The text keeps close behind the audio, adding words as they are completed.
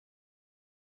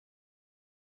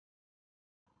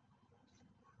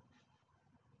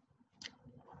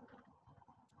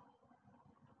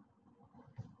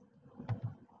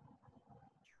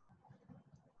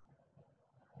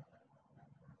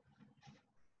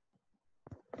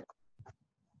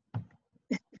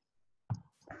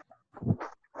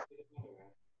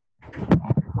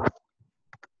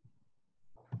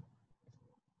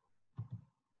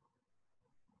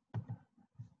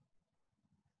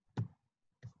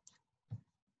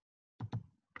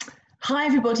Hi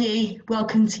everybody,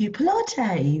 welcome to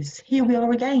Pilates. Here we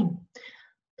are again.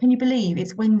 Can you believe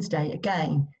it's Wednesday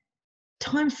again?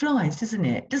 Time flies, doesn't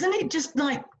it? Doesn't it just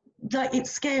like it's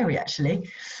scary actually.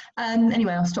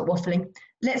 Anyway, I'll stop waffling.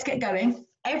 Let's get going.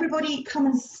 Everybody come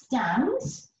and stand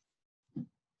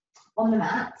on the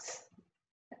mat.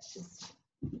 Let's just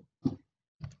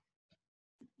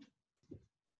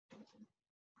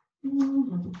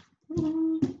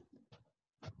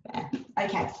there.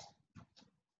 Okay.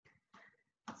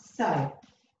 So,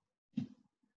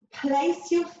 place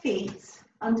your feet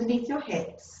underneath your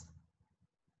hips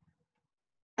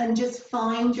and just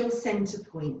find your center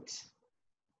point.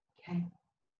 Okay.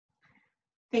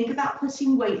 Think about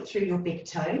putting weight through your big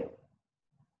toe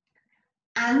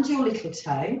and your little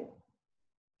toe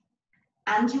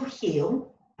and your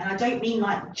heel. And I don't mean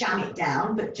like jam it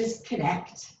down, but just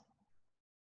connect.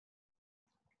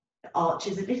 The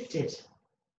arches are lifted.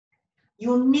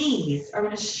 Your knees are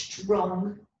in a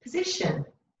strong position.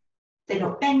 They're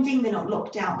not bending, they're not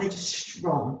locked out, they're just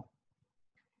strong.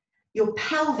 Your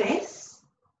pelvis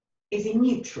is in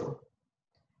neutral.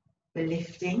 We're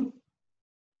lifting.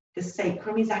 The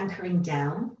sacrum is anchoring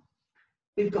down.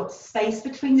 We've got space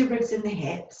between the ribs and the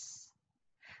hips.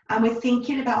 And we're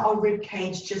thinking about our rib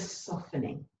cage just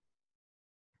softening.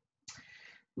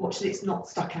 Watch that it's not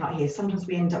stuck out here. Sometimes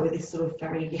we end up with this sort of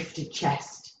very lifted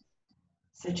chest.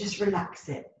 So just relax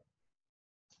it.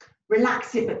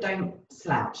 Relax it, but don't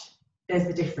slouch. There's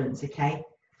the difference, okay?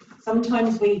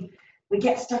 Sometimes we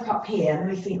get stuck up here and then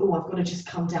we think, oh, I've got to just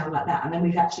come down like that. And then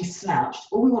we've actually slouched.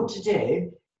 All we want to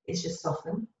do is just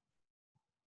soften.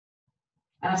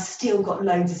 And I've still got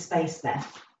loads of space there.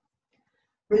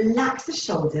 Relax the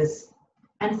shoulders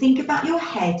and think about your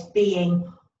head being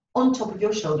on top of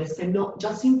your shoulders, so not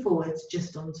jutting forwards,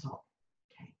 just on top.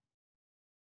 Okay.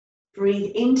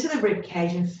 Breathe into the rib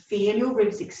cage and feel your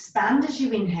ribs expand as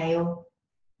you inhale.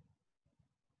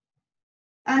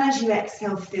 And as you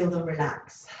exhale, feel them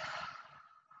relax.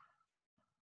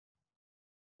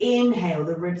 Inhale,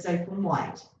 the ribs open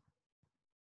wide.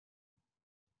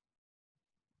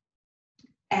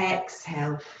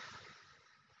 Exhale.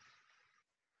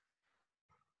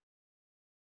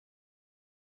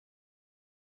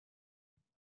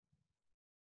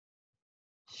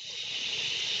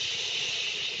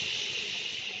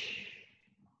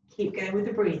 Keep going with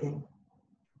the breathing.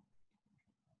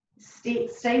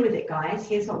 Stay with it, guys.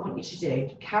 Here's what I want you to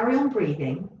do. Carry on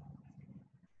breathing.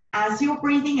 As you're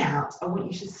breathing out, I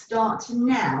want you to start to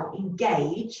now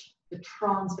engage the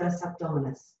transverse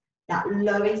abdominis, that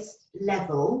lowest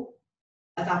level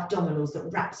of abdominals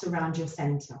that wraps around your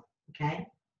center, okay?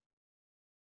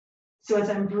 So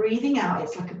as I'm breathing out,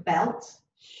 it's like a belt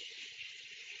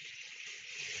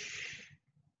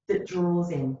that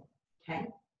draws in, okay?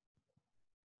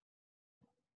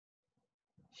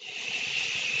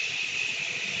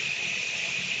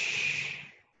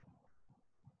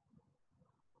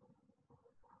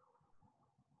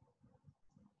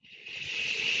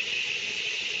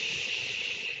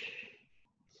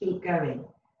 Keep going.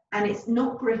 And it's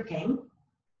not gripping,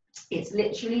 it's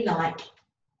literally like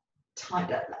tight,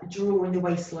 like drawing the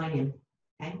waistline in,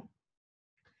 okay?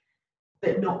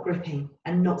 But not gripping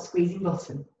and not squeezing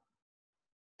bottom.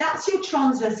 That's your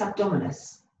transverse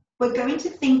abdominis. We're going to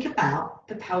think about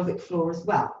the pelvic floor as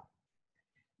well.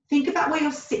 Think about where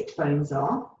your sit bones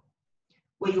are,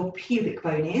 where your pubic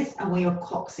bone is, and where your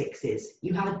coccyx is.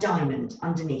 You have a diamond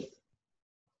underneath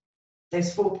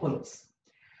those 4 points.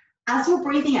 As you're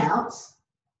breathing out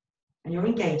and you're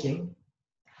engaging,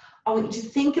 I want you to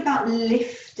think about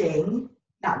lifting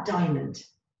that diamond.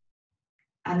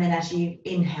 And then as you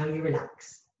inhale, you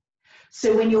relax.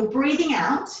 So when you're breathing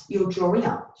out, you're drawing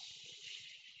up.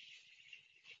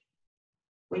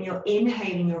 When you're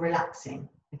inhaling, you're relaxing,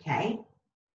 okay?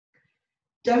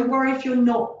 Don't worry if you're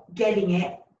not getting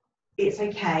it. It's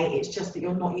okay. It's just that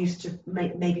you're not used to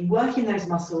maybe working those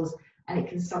muscles, and it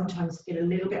can sometimes feel a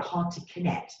little bit hard to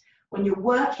connect. When you're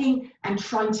working and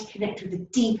trying to connect with the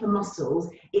deeper muscles,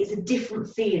 it's a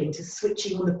different feeling to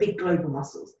switching on the big global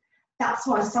muscles. That's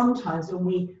why sometimes when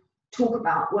we talk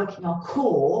about working our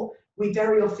core, we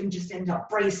very often just end up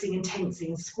bracing and tensing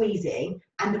and squeezing,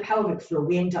 and the pelvic floor,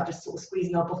 we end up just sort of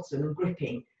squeezing our bottom and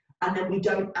gripping, and then we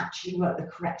don't actually work the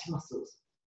correct muscles.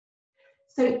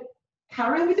 So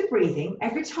carry on with the breathing.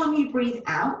 Every time you breathe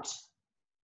out,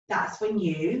 that's when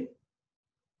you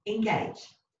engage.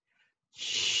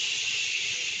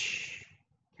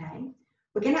 Okay,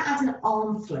 we're going to add an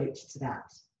arm float to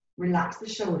that. Relax the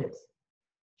shoulders.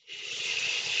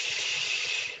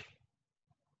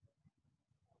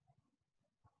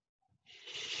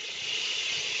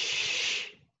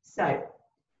 So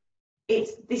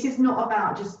this is not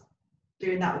about just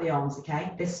doing that with the arms,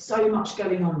 okay? There's so much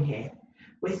going on here.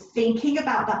 We're thinking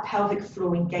about that pelvic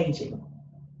floor engaging,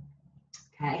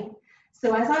 okay?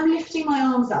 So as I'm lifting my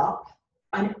arms up,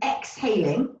 I'm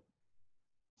exhaling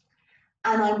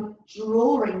and I'm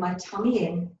drawing my tummy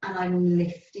in and I'm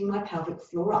lifting my pelvic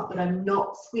floor up, but I'm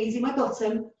not squeezing my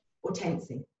bottom or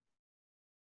tensing.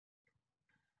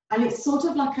 And it's sort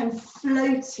of like I'm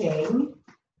floating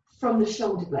from the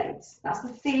shoulder blades. That's the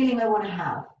feeling I want to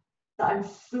have, that I'm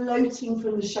floating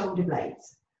from the shoulder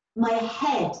blades. My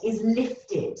head is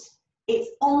lifted. It's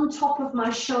on top of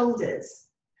my shoulders.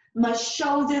 My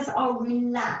shoulders are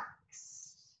relaxed.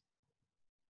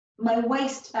 My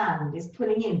waistband is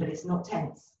pulling in, but it's not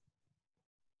tense.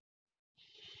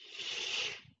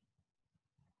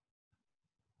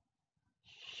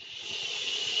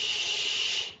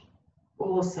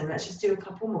 Awesome. Let's just do a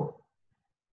couple more.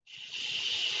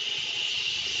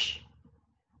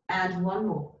 And one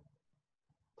more.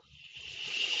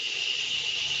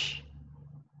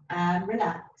 And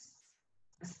relax.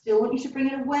 I still want you to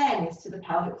bring an awareness to the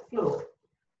pelvic floor.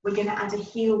 We're going to add a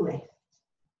heel lift.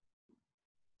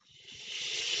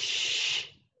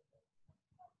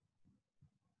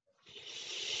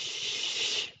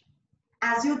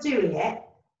 As you're doing it,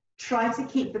 try to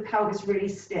keep the pelvis really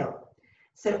still.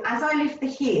 So as I lift the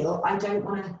heel, I don't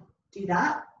want to do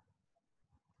that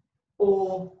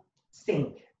or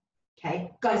sink.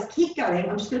 Okay, guys, keep going.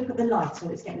 I'm just going to put the light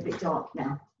on. It's getting a bit dark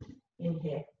now in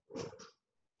here.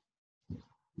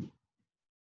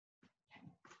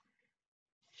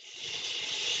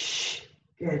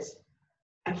 Good.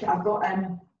 Okay, I've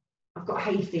got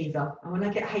hay fever, and when I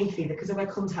get hay fever, because I wear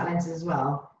contact lenses as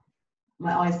well,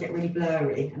 my eyes get really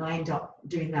blurry, and I end up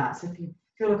doing that. So if you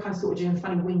feel like I'm sort of doing a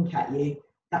funny wink at you,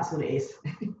 that's what it is.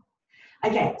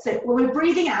 Okay, so when we're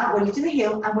breathing out, we're lifting the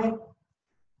heel, and we're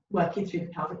working through the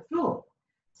pelvic floor.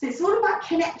 So it's all about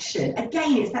connection.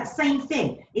 Again, it's that same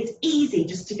thing. It's easy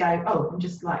just to go, oh, I'm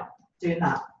just like doing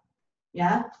that.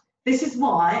 Yeah. This is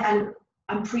why, and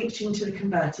I'm preaching to the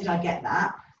converted, I get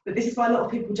that, but this is why a lot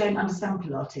of people don't understand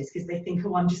Pilates, because they think,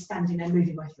 oh, I'm just standing there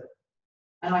moving my foot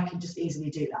and I can just easily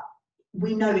do that.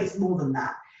 We know it's more than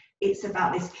that. It's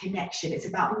about this connection. It's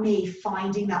about me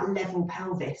finding that level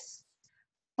pelvis,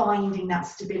 finding that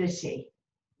stability.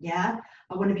 Yeah,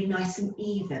 I want to be nice and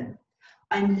even.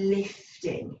 I'm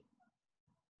lifting.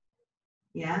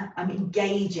 Yeah, I'm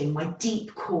engaging my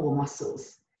deep core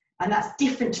muscles. And that's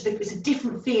different to it's a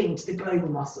different feeling to the global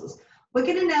muscles. We're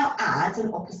going to now add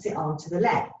an opposite arm to the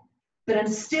leg, but I'm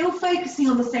still focusing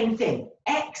on the same thing.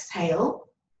 Exhale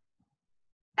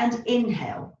and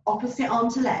inhale, opposite arm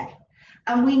to leg.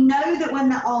 And we know that when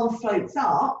that arm floats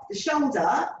up, the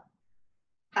shoulder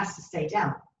has to stay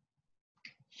down.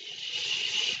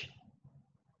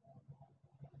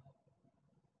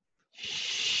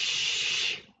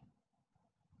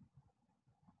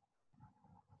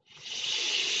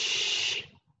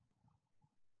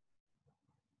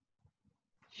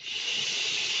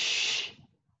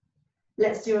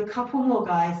 Let's do a couple more,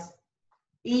 guys.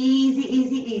 Easy,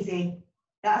 easy, easy.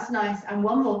 That's nice. And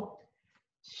one more.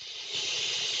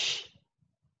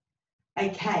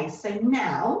 Okay, so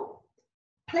now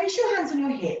place your hands on your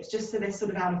hips just so they're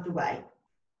sort of out of the way.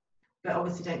 But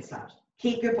obviously don't slouch.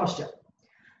 Keep your posture.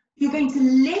 You're going to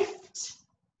lift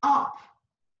up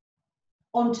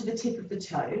onto the tip of the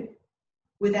toe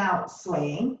without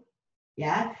swaying.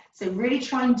 Yeah, so really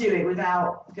try and do it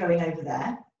without going over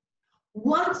there.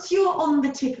 Once you're on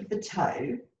the tip of the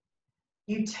toe,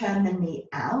 you turn the knee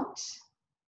out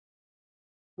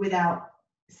without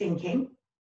sinking.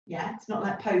 Yeah, it's not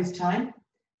like pose time.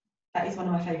 That is one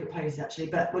of my favourite poses actually,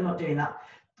 but we're not doing that.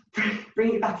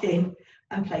 Bring it back in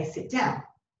and place it down.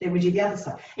 Then we do the other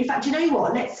side. In fact, you know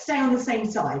what? Let's stay on the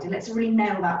same side and let's really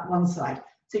nail that one side.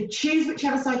 So choose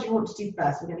whichever side you want to do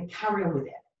first. We're going to carry on with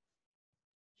it.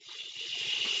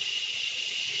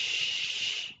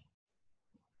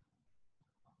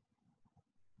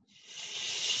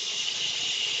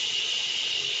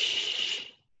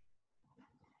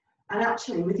 And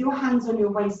actually, with your hands on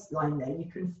your waistline there,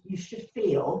 you should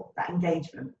feel that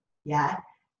engagement, yeah?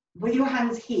 With your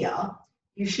hands here,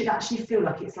 you should actually feel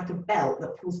like it's like a belt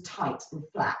that pulls tight and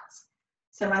flat.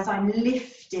 So as I'm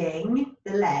lifting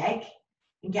the leg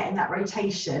and getting that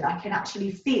rotation, I can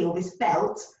actually feel this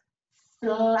belt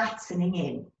flattening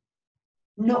in.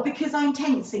 Not because I'm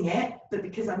tensing it, but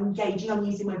because I'm engaging, I'm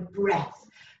using my breath.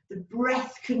 The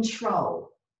breath control.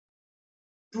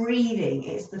 Breathing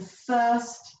is the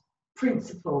first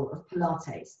principle of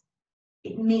Pilates.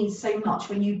 It means so much.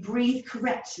 When you breathe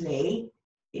correctly,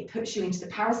 it puts you into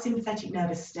the parasympathetic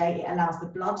nervous state. It allows the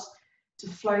blood to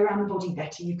flow around the body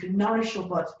better. You can nourish your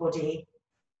body.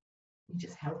 You're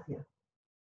just healthier.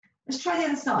 Let's try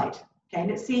the other side. Okay,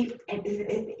 let's see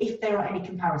if there are any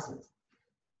comparisons.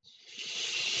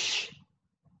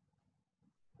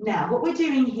 Now, what we're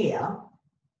doing here,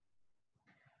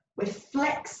 we're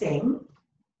flexing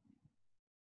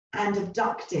and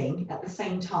abducting at the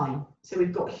same time. So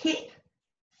we've got hip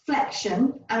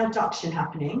flexion and abduction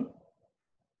happening.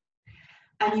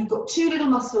 And you've got two little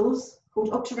muscles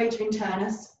called obturator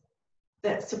internus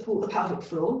that support the pelvic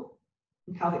floor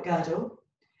and pelvic girdle.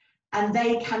 And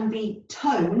they can be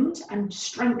toned and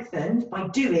strengthened by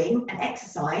doing an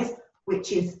exercise,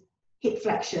 which is hip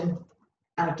flexion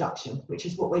and abduction, which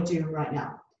is what we're doing right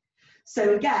now.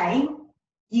 So again,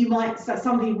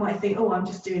 some people might think, oh, I'm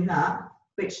just doing that,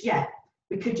 which, yeah,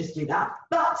 we could just do that.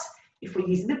 But if we're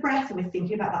using the breath and we're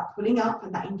thinking about that pulling up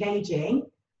and that engaging,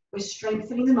 we're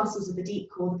strengthening the muscles of the deep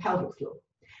core, the pelvic floor.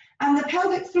 And the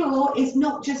pelvic floor is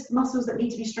not just muscles that need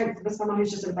to be strengthened for someone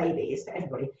who's just a baby, it's for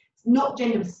everybody. It's not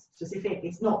gender specific,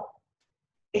 it's not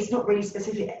really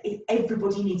specific.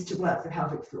 Everybody needs to work the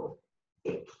pelvic floor.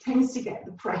 It tends to get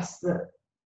the press that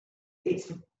it's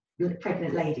for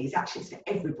pregnant ladies. Actually, it's for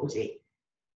everybody.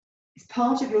 It's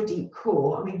part of your deep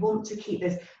core, and we want to keep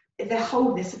those,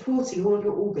 they're supporting all of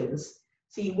your organs.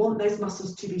 So you want those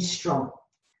muscles to be strong.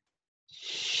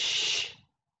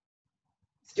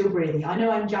 Still breathing. I know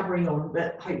I'm jabbering on,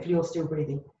 but hopefully you're still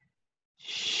breathing.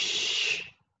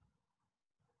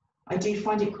 I do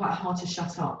find it quite hard to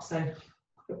shut up, so I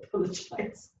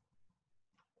apologise.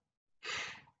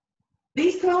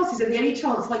 These classes are the only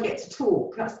chance I get to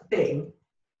talk, that's the thing.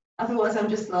 Otherwise I'm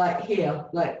just like here,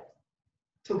 like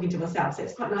talking to myself. So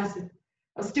it's quite nice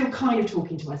I'm still kind of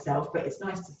talking to myself, but it's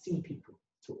nice to see people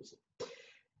talk to.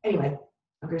 Anyway,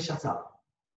 I'm going to shut up.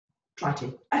 Try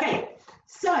to. Okay,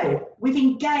 so we've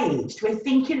engaged. We're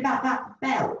thinking about that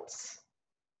belt,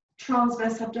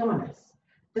 transverse abdominis,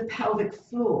 the pelvic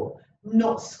floor,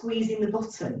 not squeezing the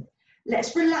bottom.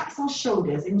 Let's relax our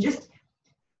shoulders and just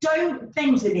don't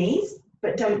bend the knees,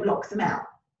 but don't lock them out.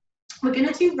 We're going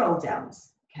to do roll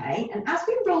downs, okay? And as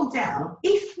we roll down,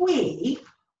 if we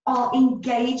are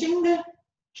engaging the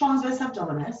transverse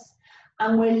abdominis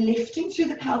and we're lifting through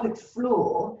the pelvic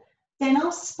floor, then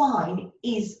our spine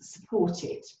is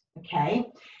supported, okay?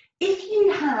 If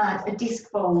you had a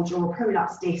disc bulge or a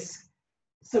prolapse disc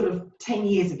sort of 10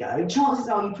 years ago, chances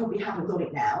are you probably haven't got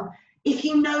it now. If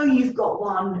you know you've got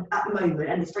one at the moment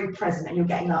and it's very present and you're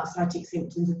getting like sciatic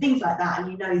symptoms and things like that,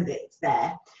 and you know that it's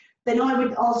there, then I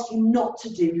would ask you not to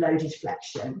do loaded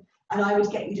flexion, and I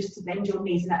would get you just to bend your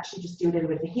knees and actually just do a little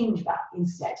bit of a hinge back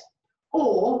instead.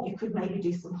 Or you could maybe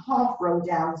do some half roll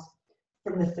downs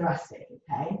from the thoracic,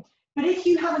 okay? But if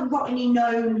you haven't got any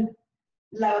known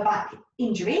lower back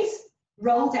injuries,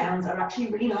 roll downs are actually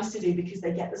really nice to do because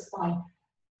they get the spine,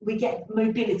 we get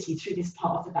mobility through this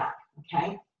part of the back,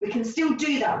 okay? We can still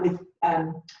do that with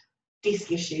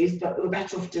disc issues, but we're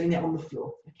better off doing it on the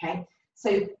floor, okay?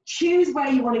 So choose where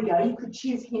you want to go. You could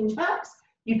choose hinge backs,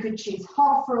 you could choose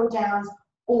half roll downs,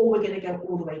 or we're going to go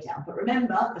all the way down. But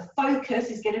remember, the focus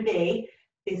is going to be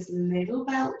this little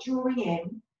belt drawing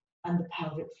in and the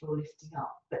pelvic floor lifting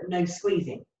up, but no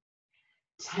squeezing.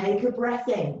 Take a breath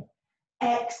in.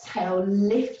 Exhale,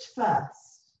 lift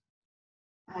first.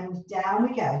 And down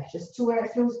we go, just to where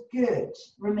it feels good.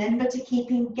 Remember to keep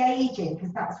engaging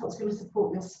because that's what's going to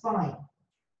support your spine.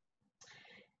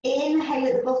 Inhale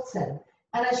at the bottom.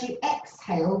 And as you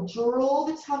exhale, draw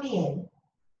the tummy in.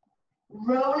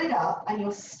 Roll it up and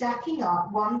you're stacking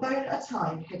up one bone at a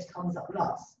time. Head comes up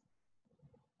last.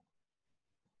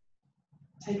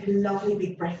 Take a lovely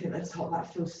big breath in at the top.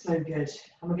 That feels so good.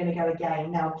 And we're going to go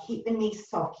again. Now keep the knees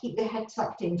soft. Keep the head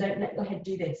tucked in. Don't let your head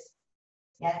do this.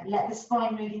 Yeah, let the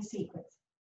spine move in sequence.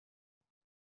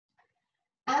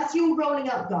 As you're rolling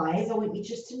up, guys, I want you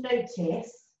just to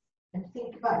notice and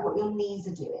think about what your knees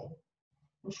are doing.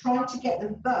 And try to get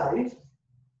them both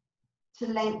to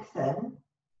lengthen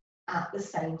at the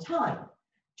same time.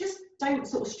 Just don't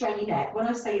sort of strain your neck. When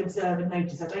I say observe and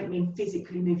notice, I don't mean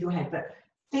physically move your head, but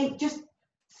think, just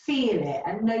feel it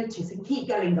and notice and keep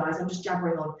going, guys. I'm just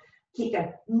jabbering on. Keep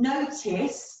going.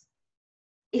 Notice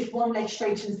if one leg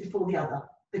straightens before the other,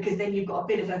 because then you've got a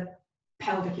bit of a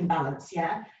pelvic imbalance,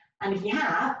 yeah? And if you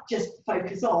have, just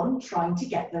focus on trying to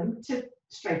get them to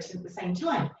straighten at the same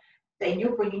time. Then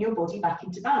you're bringing your body back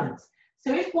into balance.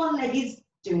 So if one leg is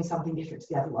doing something different to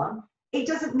the other one, it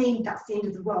doesn't mean that's the end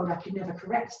of the world, I can never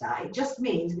correct that. It just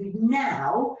means we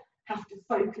now have to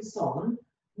focus on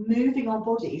moving our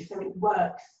body so it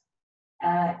works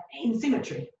in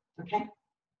symmetry, okay?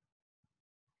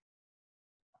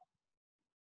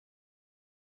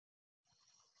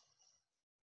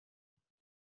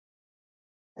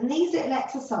 And these little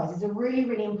exercises are really,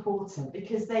 really important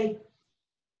because they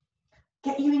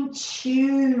get you in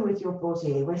tune with your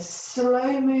body. We're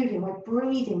slow moving, we're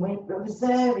breathing, we're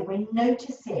observing, we're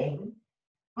noticing.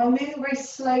 By moving very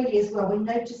slowly as well, we're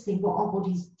noticing what our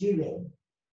body's doing.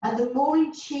 And the more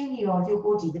in tune you are with your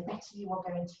body, the better you are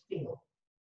going to feel.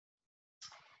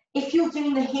 If you're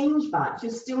doing the hinge back,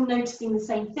 you're still noticing the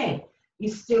same thing.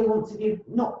 You still want to be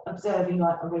not observing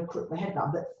like I'm going to crook my head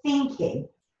down, but thinking,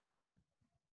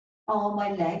 are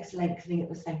my legs lengthening at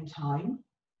the same time?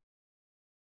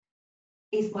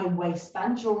 Is my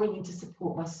waistband drawing in to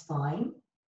support my spine?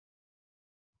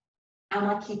 Am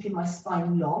I keeping my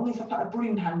spine long? If I put a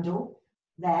broom handle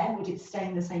there, would it stay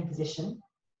in the same position?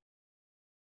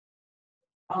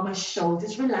 Are my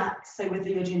shoulders relaxed? So whether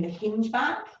you're doing the hinge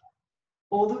back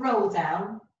or the roll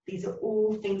down, these are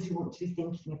all things we want to be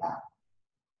thinking about.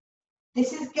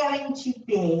 This is going to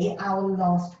be our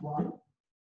last one.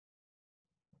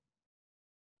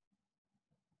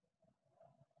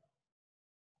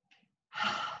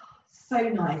 So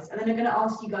nice. And then I'm going to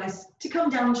ask you guys to come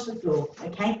down to the floor,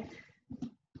 okay?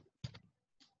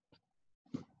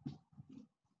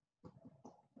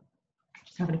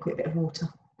 Just having a quick bit of water.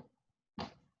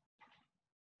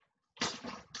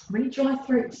 Really dry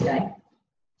throat today.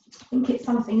 I think it's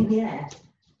something in the air.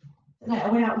 I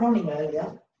went out running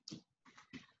earlier.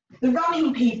 The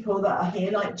running people that are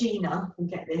here, like Gina, will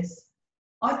get this.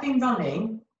 I've been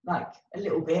running like a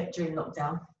little bit during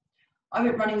lockdown. I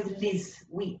went running with Liz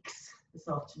Weeks this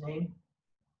afternoon.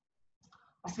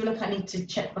 I feel like I need to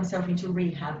check myself into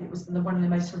rehab. It was one of the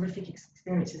most horrific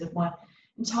experiences of my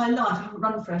entire life. I haven't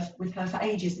run with her for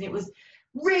ages, and it was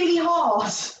really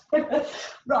hard.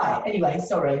 Right, anyway,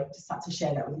 sorry, just had to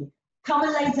share that with you. Come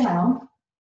and lay down.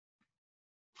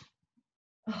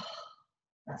 Oh,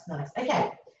 that's nice.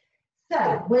 Okay,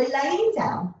 so we're laying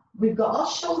down. We've got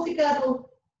our shoulder girdle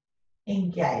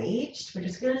engaged. We're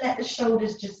just going to let the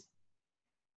shoulders just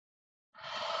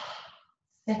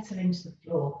settle into the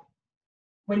floor.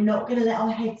 We're not going to let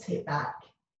our heads hit back.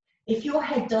 If your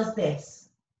head does this,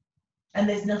 and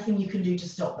there's nothing you can do to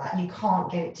stop that, you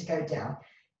can't get it to go down,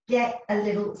 get a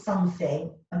little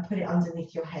something and put it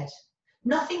underneath your head.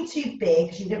 Nothing too big,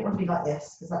 because you don't want to be like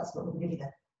this, because that's not going to give you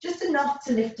that. Just enough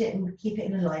to lift it and keep it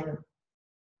in alignment.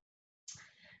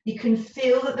 You can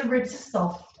feel that the ribs are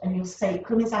soft and your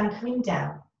sacrum is anchoring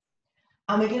down.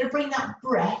 And we're going to bring that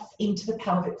breath into the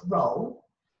pelvic roll.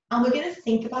 And we're going to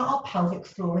think about our pelvic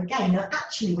floor again. Now,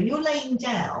 actually, when you're laying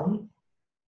down,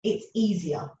 it's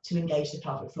easier to engage the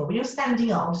pelvic floor. When you're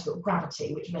standing up, you've got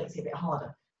gravity, which makes it a bit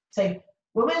harder. So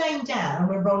when we're laying down and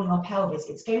we're rolling our pelvis,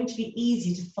 it's going to be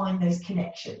easy to find those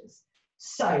connections.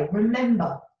 So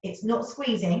remember, it's not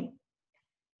squeezing.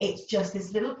 It's just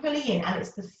this little pulling in, and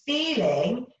it's the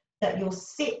feeling that your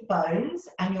sit bones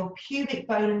and your pubic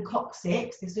bone and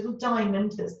coccyx, this little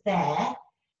diamond that's there,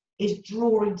 is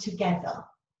drawing together.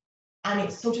 And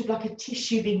it's sort of like a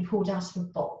tissue being pulled out of a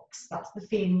box. That's the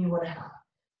feeling you want to have.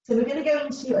 So we're going to go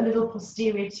into a little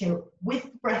posterior tilt with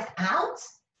the breath out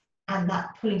and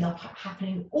that pulling up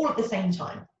happening all at the same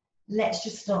time. Let's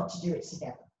just start to do it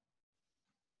together.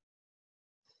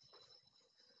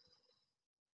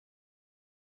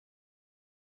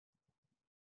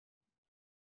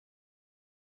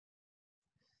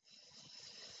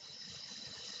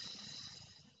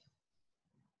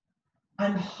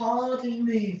 I'm hardly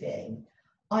moving.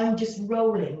 I'm just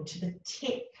rolling to the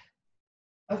tip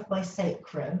of my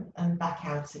sacrum and back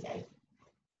out again.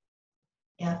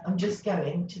 Yeah, I'm just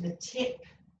going to the tip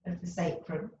of the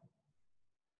sacrum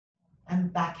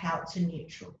and back out to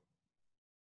neutral.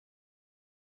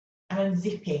 And I'm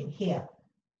zipping here.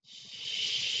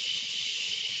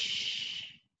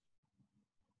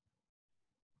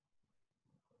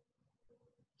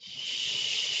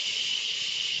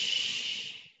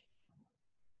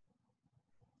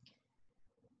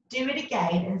 Do it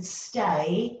again and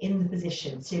stay in the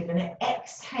position. So you're going to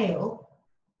exhale,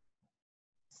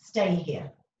 stay here.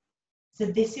 So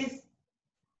this is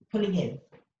pulling in.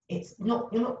 It's not,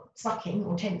 you're not sucking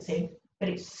or tensing, but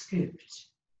it's scooped.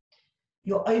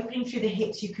 You're opening through the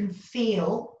hips. You can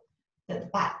feel that the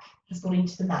back has gone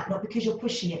into the mat, not because you're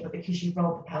pushing it, but because you've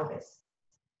rolled the pelvis.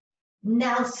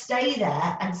 Now stay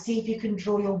there and see if you can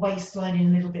draw your waistline in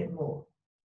a little bit more.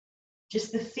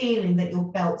 Just the feeling that your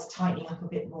belt's tightening up a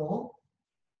bit more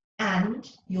and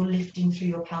you're lifting through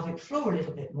your pelvic floor a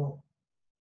little bit more.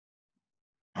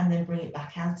 And then bring it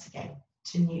back out again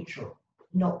to neutral,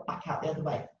 not back out the other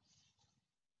way.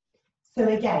 So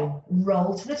again,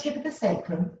 roll to the tip of the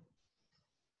sacrum.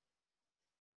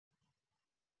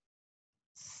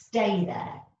 Stay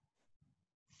there.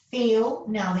 Feel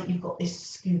now that you've got this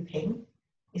scooping.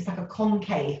 It's like a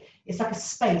concave. It's like a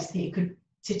space that you could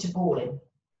sit a ball in.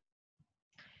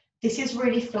 This is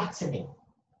really flattening.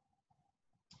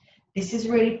 This is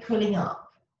really pulling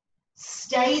up.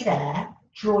 Stay there,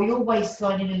 draw your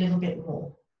waistline in a little bit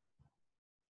more.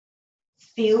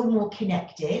 Feel more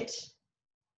connected,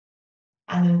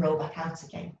 and then roll back out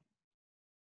again.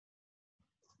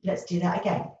 Let's do that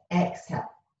again. Exhale.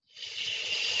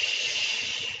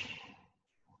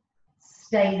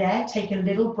 Stay there, take a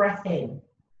little breath in.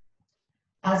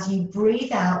 As you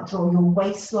breathe out, draw your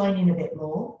waistline in a bit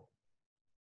more.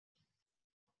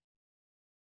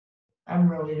 And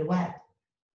roll it away.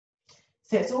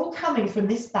 So it's all coming from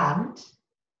this band,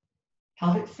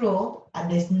 pelvic floor, and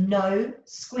there's no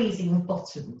squeezing of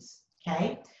bottoms,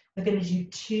 okay? We're going to do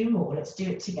 2 more. Let's do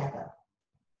it together.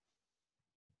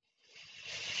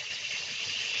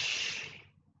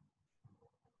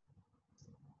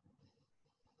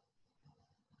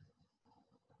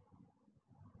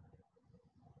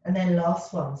 And then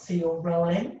last one. So you're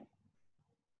rolling.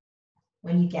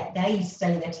 When you get there, you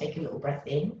stay there, take a little breath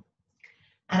in.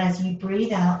 And as you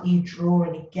breathe out, you draw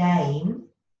in again,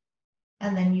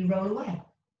 and then you roll away.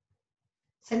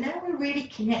 So now we're really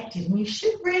connected, and you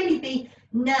should really be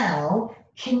now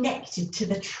connected to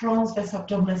the transverse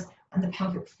abdominis and the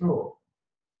pelvic floor.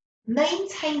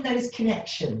 Maintain those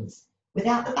connections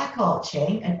without the back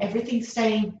arching and everything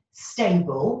staying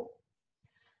stable,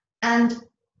 and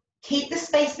keep the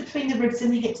space between the ribs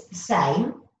and the hips the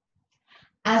same.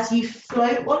 As you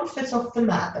float one foot off the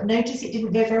mat, but notice it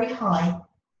didn't go very high,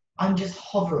 I'm just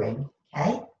hovering,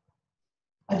 okay?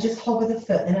 I just hover the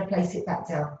foot, then I place it back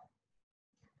down.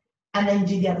 And then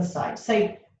do the other side.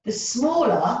 So the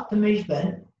smaller the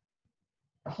movement,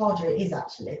 the harder it is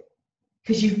actually,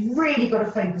 because you've really got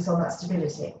to focus on that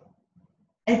stability.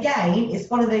 Again, it's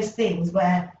one of those things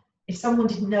where if someone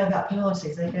didn't know about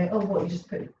Pilates, they go, oh, what, you just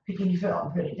picking your foot up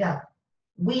and putting it down.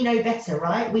 We know better,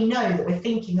 right? We know that we're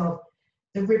thinking of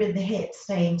the rib and the hip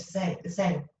staying the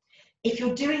same. If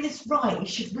you're doing this right, you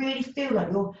should really feel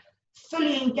like you're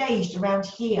fully engaged around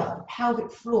here. The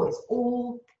pelvic floor is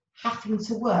all having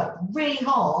to work really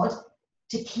hard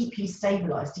to keep you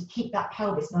stabilized, to keep that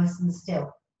pelvis nice and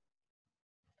still.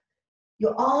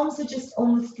 Your arms are just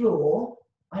on the floor.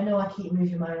 I know I keep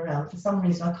moving mine around. For some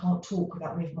reason, I can't talk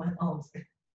without moving my arms.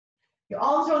 Your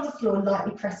arms are on the floor,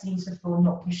 lightly pressing into the floor,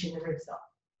 not pushing the ribs up,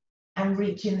 and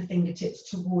reaching the fingertips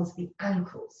towards the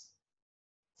ankles.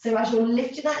 So as you're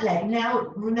lifting that leg,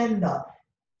 now remember,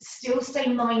 still stay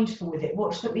mindful with it.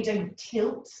 Watch that we don't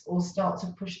tilt or start to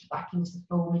push back into the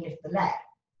floor when we lift the leg.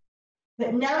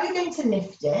 But now you're going to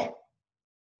lift it,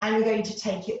 and you're going to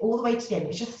take it all the way to the end.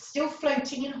 It's just still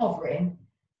floating and hovering,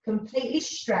 completely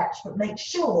stretched, but make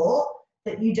sure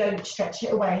that you don't stretch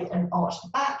it away and arch the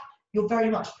back. You're very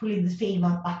much pulling the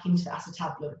femur back into the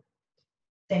acetabulum.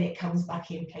 Then it comes back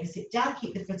in, place it down,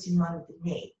 keep the foot in line with the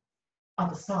knee.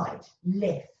 Other side,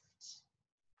 lift.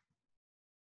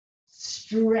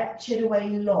 Stretch it away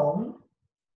long.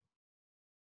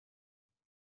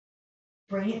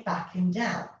 Bring it back and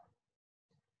down.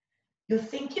 You're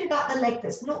thinking about the leg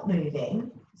that's not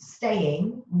moving,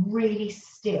 staying really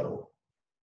still.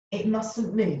 It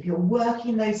mustn't move. You're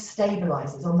working those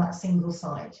stabilizers on that single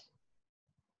side.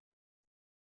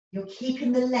 You're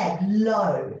keeping the leg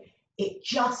low. It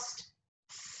just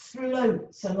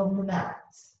floats along the mat.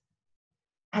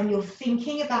 And you're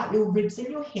thinking about your ribs and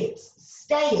your hips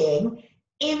staying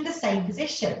in the same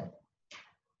position.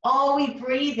 Are we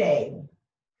breathing?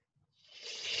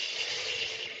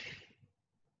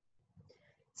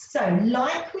 So,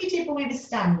 like we did when we were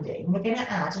standing, we're going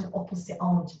to add an opposite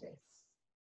arm to this.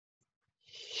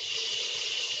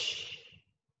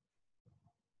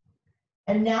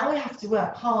 And now we have to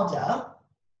work harder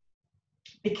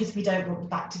because we don't want the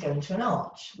back to go into an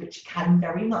arch, which can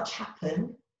very much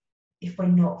happen if we're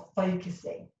not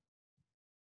focusing.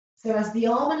 So as the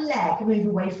arm and leg move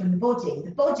away from the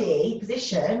body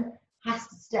position has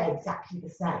to stay exactly the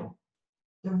same.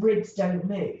 The ribs don't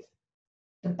move.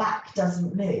 The back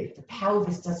doesn't move. The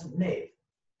pelvis doesn't move.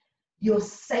 Your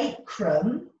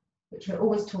sacrum, which we're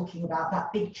always talking about,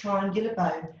 that big triangular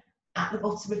bone at the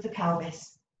bottom of the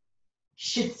pelvis,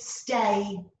 should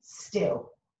stay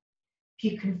still.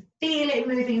 If you can feel it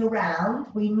moving around,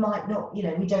 we might not, we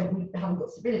haven't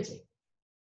got stability.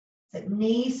 So it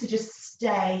needs to just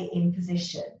stay in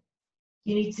position.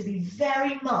 You need to be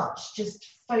very much just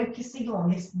focusing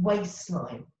on this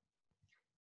waistline.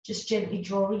 Just gently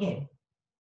drawing in.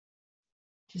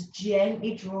 Just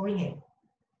gently drawing in.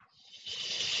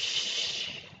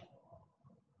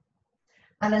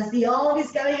 And as the arm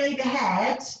is going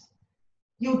overhead,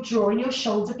 you're drawing your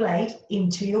shoulder blade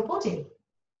into your body.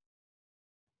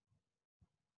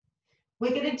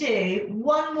 We're going to do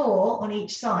one more on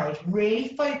each side, really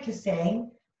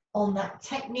focusing on that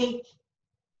technique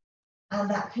and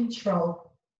that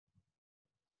control.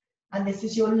 And this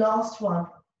is your last one.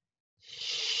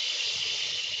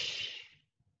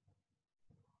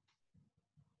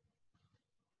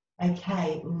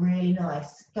 Okay, really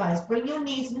nice. Guys, bring your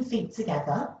knees and feet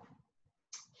together.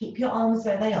 Keep your arms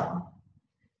where they are.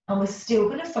 And we're still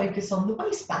going to focus on the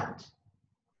waistband.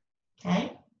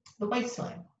 Okay, the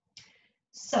waistline.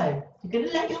 So you're going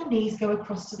to let your knees go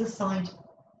across to the side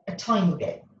a tiny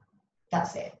bit.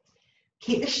 That's it.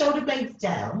 Keep the shoulder blades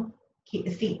down. Keep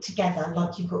the feet together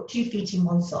like you've got 2 feet in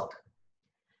one sock.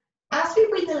 As we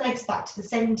bring the legs back to the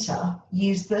center,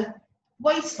 use the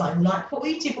waistline like what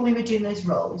we did when we were doing those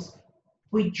rolls.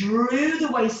 We drew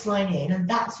the waistline in, and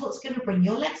that's what's going to bring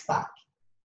your legs back.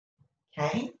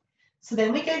 Okay, so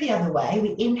then we go the other way.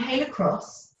 We inhale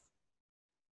across.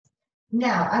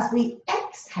 Now, as we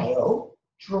exhale,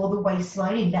 draw the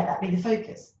waistline in. Let that be the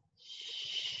focus.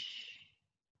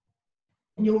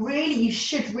 And you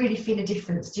should really feel a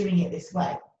difference doing it this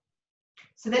way.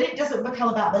 So then it doesn't become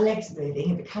about the legs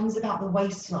moving, it becomes about the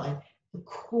waistline, the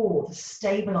core, the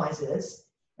stabilizers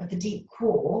of the deep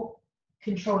core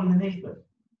controlling the movement.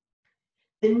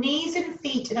 The knees and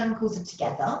feet and ankles are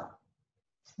together.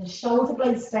 The shoulder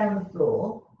blades stay on the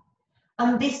floor.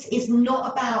 And this is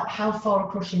not about how far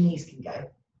across your knees can go.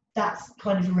 That's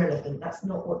kind of irrelevant. That's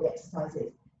not what the exercise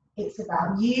is. It's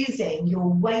about using your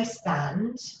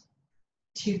waistband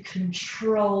to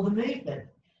control the movement.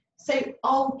 So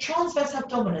our transverse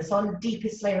abdominis, our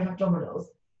deepest layer of abdominals,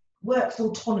 works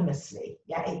autonomously.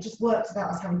 Yeah, it just works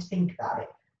without us having to think about it.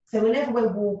 So whenever we're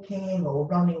walking or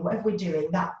running, or whatever we're doing,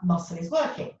 that muscle is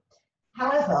working.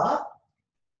 However,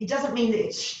 it doesn't mean that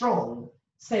it's strong.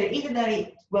 So even though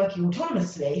it's working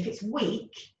autonomously, if it's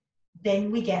weak,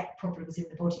 then we get problems in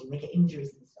the body and we get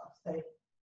injuries and stuff. So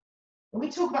when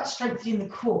we talk about strengthening the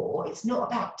core, it's not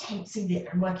about tensing it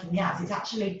and working the abs. It's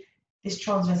actually this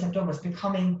transverse abdominis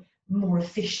becoming more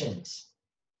efficient.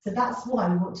 So that's why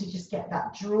we want to just get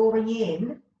that drawing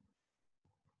in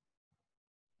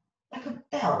like a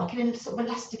belt, like in a sort of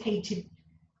elasticated.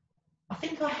 I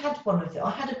think I had one of them.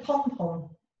 I had a pom-pom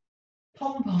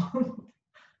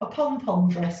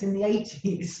dress in the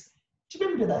 80s. Do you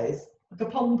remember those? Like a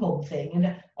pom-pom thing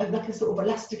and like a sort of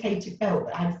elasticated belt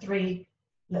that had 3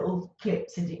 little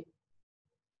clips in it.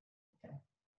 Okay,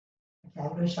 I'm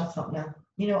going to shut up now.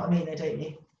 You know what I mean though, don't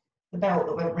you? The belt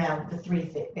that went round the 3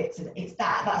 thick bits, and it's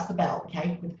that's the belt,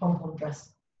 okay, with the pom-pom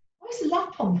dress. I used to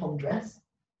love pom-pom dress.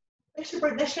 They should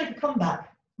have come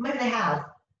back. Maybe they have.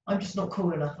 I'm just not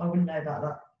cool enough. I wouldn't know about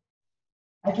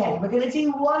that. Okay, we're going to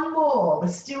do one more. We're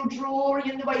still drawing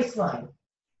in the waistline.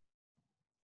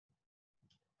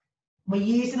 We're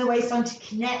using the waistline to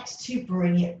connect to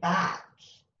bring it back.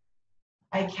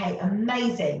 Okay,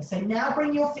 amazing. So now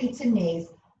bring your feet and knees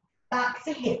back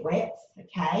to hip width,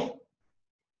 okay?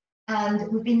 And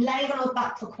we've been laying on our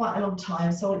back for quite a long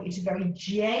time, so I want you to very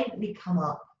gently come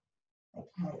up,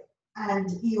 okay? And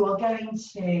you are going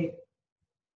to,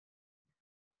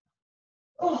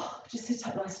 just sit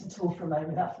up nice and tall for a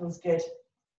moment. That feels good.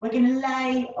 We're going to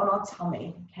lay on our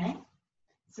tummy, okay?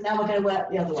 So now we're going to work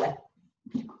the other way.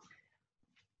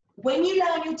 When you lay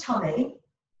on your tummy,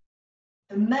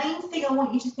 the main thing I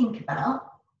want you to think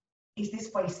about is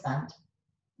this waistband,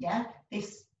 yeah?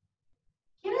 This,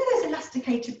 you know those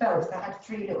elasticated belts that had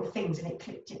 3 little things and it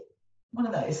clipped it? One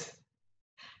of those.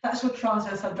 That's your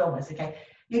transverse abdominis, okay?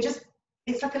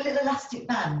 It's like a little elastic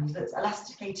band that's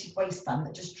elasticated waistband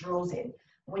that just draws in.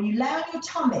 When you lay on your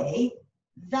tummy,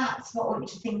 that's what I want you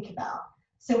to think about.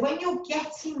 So when you're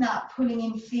getting that pulling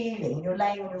in feeling, you're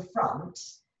laying on your front,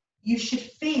 you should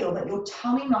feel that your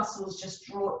tummy muscles just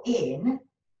draw in,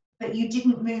 but you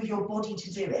didn't move your body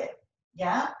to do it,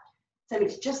 yeah? So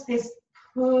it's just this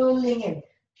pulling in.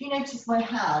 If you notice my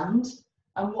hand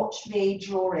and watch me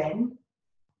draw in,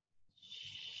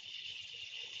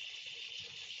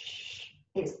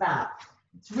 it's that.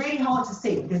 It's really hard to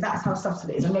see because that's how subtle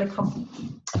it is. I'm going to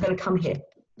come here.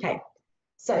 Okay.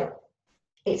 So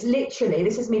it's literally,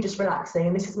 this is me just relaxing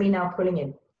and this is me now pulling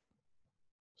in.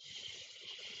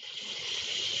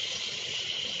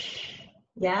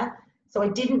 Yeah. So I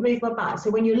didn't move my back.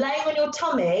 So when you're laying on your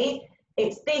tummy,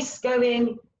 it's this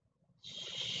going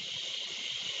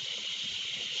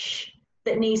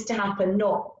that needs to happen,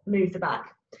 not move the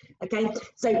back. Okay.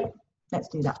 So let's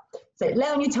do that. So lay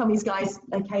on your tummies, guys,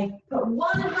 okay? Put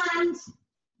one hand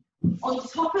on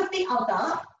top of the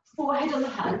other, forehead on the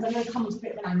hands. I'm going to come to a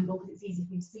bit of an angle because it's easy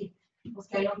for me to see what's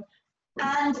going on.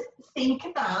 And think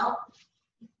about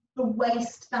the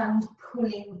waistband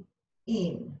pulling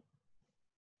in.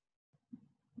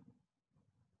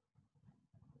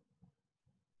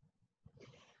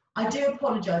 I do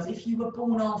apologise. If you were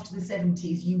born after the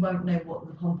 70s, you won't know what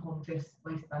the pom-pom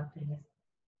waistband thing is.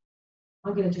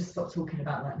 I'm going to just stop talking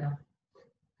about that now.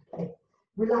 Okay.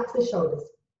 Relax the shoulders.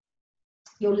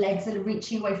 Your legs are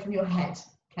reaching away from your head.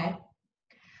 Okay.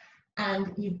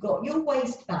 And you've got your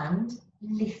waistband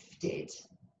lifted.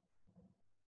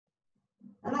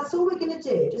 And that's all we're going to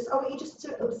do. I want you just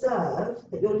to observe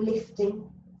that you're lifting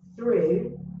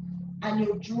through and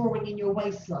you're drawing in your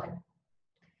waistline.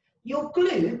 Your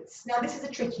glutes, now this is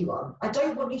a tricky one. I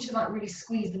don't want you to like really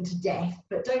squeeze them to death,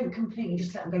 but don't completely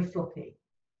just let them go floppy.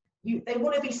 They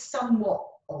want to be somewhat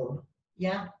on,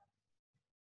 yeah?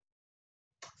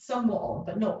 Somewhat on,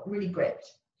 but not really gripped.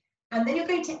 And then you're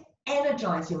going to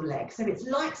energize your legs. So it's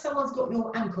like someone's got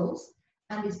your ankles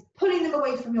and is pulling them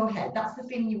away from your head. That's the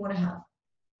feeling you want to have.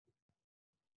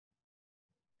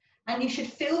 And you should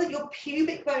feel that your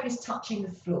pubic bone is touching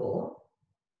the floor,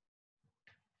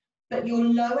 but your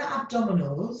lower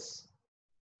abdominals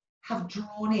have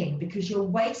drawn in because your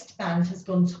waistband has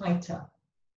gone tighter.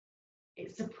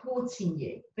 It's supporting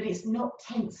you, but it's not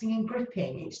tensing and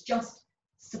gripping. It's just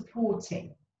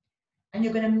supporting. And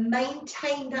you're going to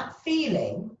maintain that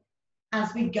feeling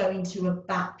as we go into a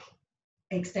back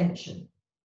extension.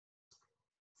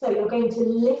 So you're going to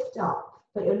lift up,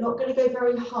 but you're not going to go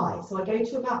very high. So I go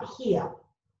to about here.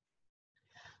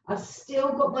 I've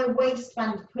still got my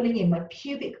waistband pulling in. My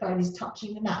pubic bone is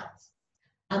touching the mat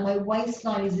and my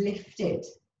waistline is lifted.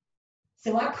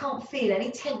 So I can't feel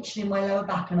any tension in my lower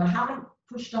back and I haven't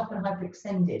pushed up and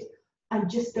hyperextended. I'm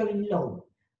just going long.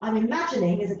 I'm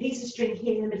imagining there's a piece of string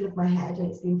here in the middle of my head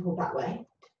and it's being pulled that way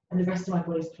and the rest of my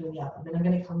body is pulling the other. And then I'm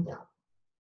going to come down.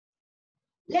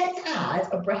 Let's add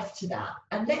a breath to that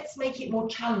and let's make it more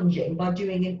challenging by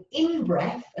doing an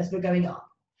in-breath as we're going up.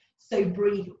 So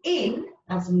breathe in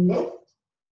as you lift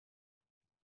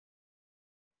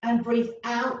and breathe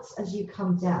out as you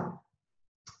come down.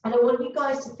 And I want you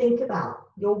guys to think about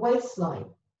your waistline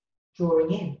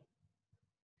drawing in,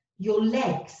 your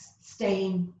legs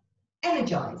staying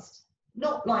energized,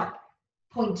 not like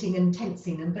pointing and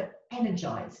tensing them, but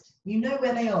energized. You know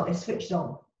where they are, they're switched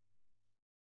on.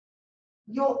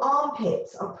 Your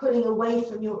armpits are pulling away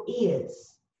from your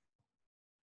ears.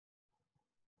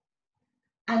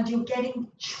 And you're getting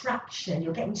traction,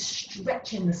 you're getting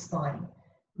stretch in the spine,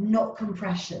 not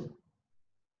compression.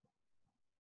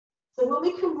 So when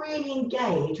we can really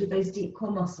engage with those deep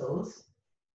core muscles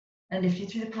and lift you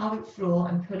through the pelvic floor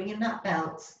and pulling in that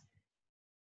belt,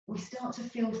 we start to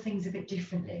feel things a bit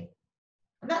differently.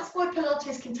 And that's why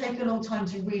Pilates can take a long time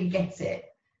to really get it.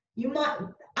 You might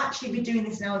actually be doing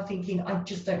this now and thinking, I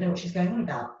just don't know what she's going on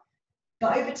about.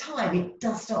 But over time, it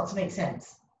does start to make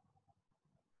sense.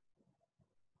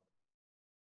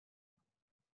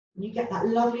 You get that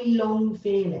lovely long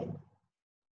feeling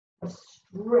of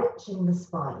stretching the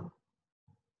spine.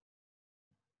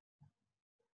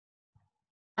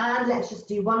 And let's just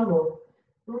do one more.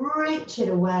 Reach it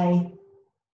away.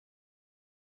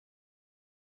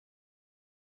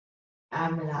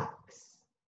 And relax.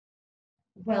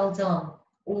 Well done.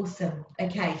 Awesome.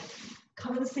 Okay,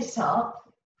 come and sit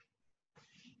up.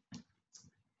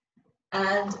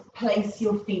 And place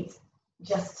your feet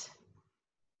just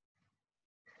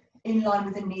in line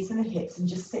with the knees and the hips and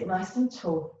just sit nice and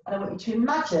tall. And I want you to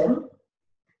imagine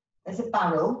there's a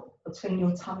barrel between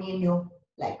your tummy and your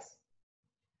legs.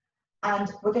 And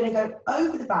we're going to go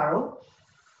over the barrel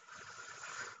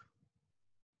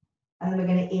and then we're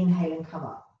going to inhale and come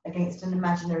up against an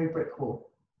imaginary brick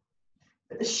wall.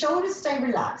 But the shoulders stay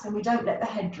relaxed and we don't let the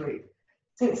head droop.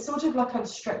 So it's sort of like I'm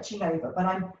stretching over, but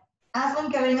as I'm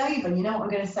going over, you know what I'm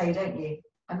going to say, don't you?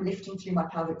 I'm lifting through my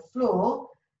pelvic floor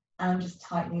and I'm just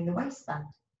tightening the waistband.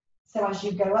 So as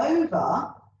you go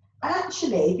over, and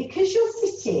actually, because you're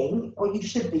sitting, or you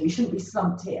shouldn't be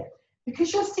slumped here,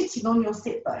 because you're sitting on your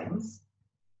sit bones,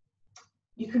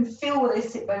 you can feel where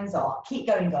those sit bones are. Keep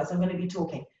going, guys, I'm going to be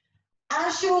talking.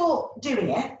 As you're doing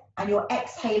it, and you're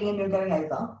exhaling and you're going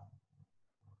over,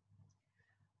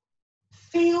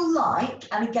 feel like,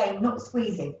 and again, not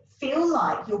squeezing, feel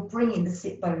like you're bringing the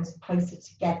sit bones closer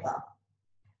together.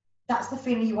 That's the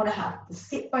feeling you want to have. The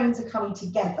sit bones are coming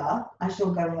together as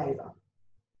you're going over.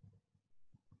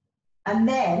 And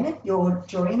then you're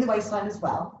drawing the waistline as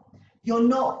well. You're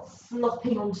not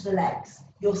flopping onto the legs.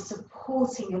 You're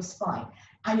supporting your spine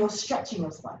and you're stretching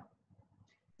your spine.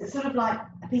 It's sort of like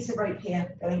a piece of rope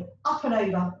here going up and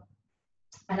over.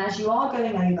 And as you are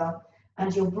going over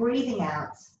and you're breathing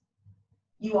out,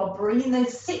 you are bringing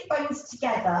those sit bones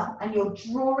together and you're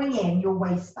drawing in your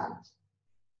waistband.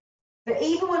 But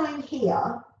even when I'm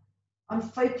here, I'm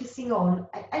focusing on,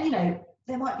 and you know,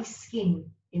 there might be skin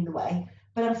in the way,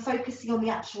 but I'm focusing on the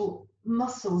actual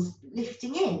muscles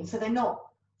lifting in, so they're not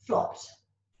flopped.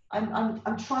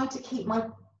 I'm trying to keep my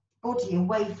body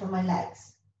away from my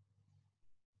legs.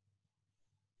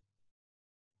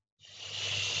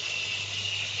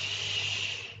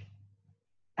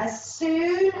 As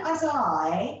soon as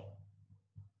I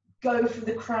go from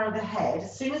the crown of the head,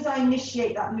 as soon as I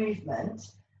initiate that movement,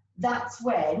 that's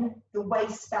when the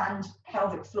waistband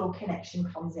pelvic floor connection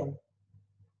comes in.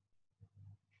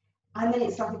 And then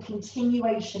it's like a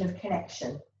continuation of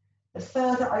connection. The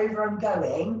further over I'm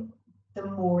going, the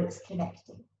more it's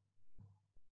connecting.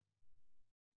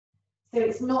 So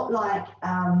it's not like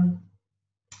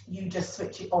you just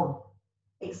switch it on.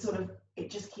 It's sort of, it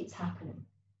just keeps happening.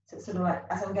 So it's sort of like,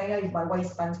 as I'm going over, my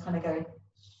waistband's kind of going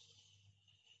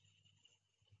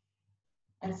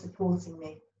and supporting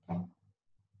me. Okay.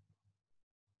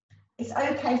 It's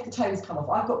okay if the toes come off.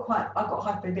 I've got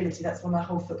hypermobility. That's when my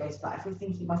whole foot goes flat. If we're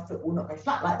thinking my foot will not go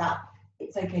flat like that,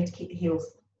 it's okay to keep the heels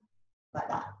like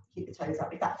that. Keep the toes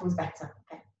up if that feels better.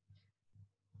 Okay.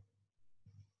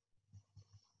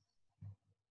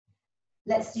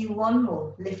 Let's do one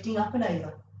more, lifting up and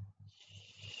over.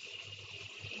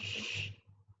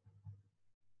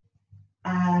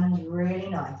 And really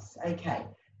nice. Okay.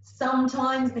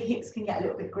 Sometimes the hips can get a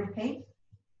little bit grippy.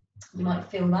 You might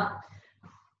feel that.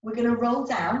 We're going to roll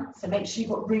down, so make sure you've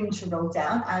got room to roll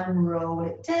down, and roll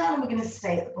it down. We're going to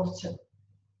stay at the bottom.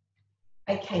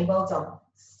 Okay, well done.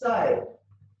 So,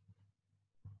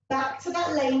 back to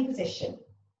that laying position.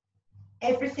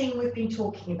 Everything we've been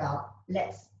talking about,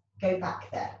 let's go back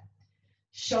there.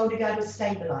 Shoulder girdle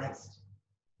stabilized.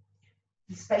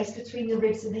 The space between the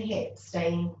ribs and the hips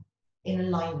staying in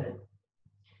alignment.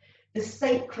 The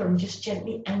sacrum just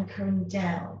gently anchoring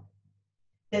down.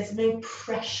 There's no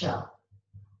pressure.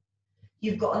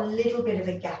 You've got a little bit of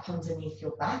a gap underneath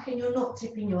your back and you're not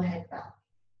tipping your head back.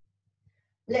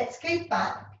 Let's go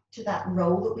back to that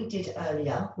roll that we did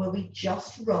earlier where we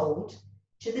just rolled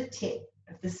to the tip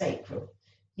of the sacrum.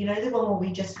 You know, the one where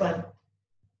we just went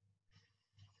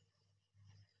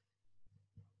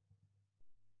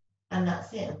and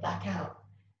that's it, and back out.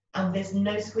 And there's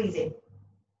no squeezing.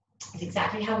 It's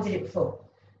exactly how we did it before.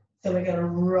 So we're going to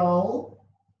roll,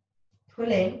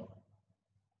 pull in,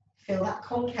 feel that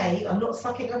concave. I'm not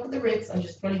sucking up at the ribs, I'm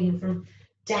just pulling in from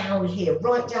down here,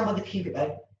 right down by the pubic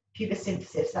bone, pubic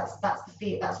symphysis. That's the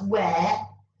feel, that's where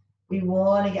we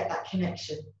want to get that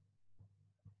connection.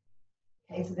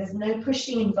 Okay, so there's no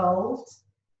pushing involved.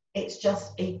 It's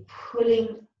just a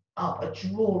pulling up, a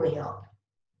drawing up.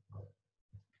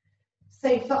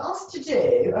 So for us to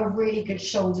do a really good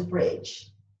shoulder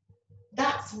bridge,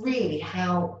 that's really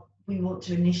how we want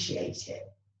to initiate it.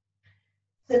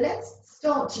 So let's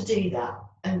start to do that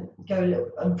and go a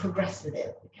little and progress with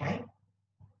it, okay?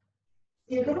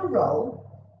 You're going to roll.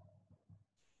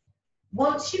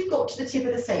 Once you've got to the tip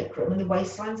of the sacrum and the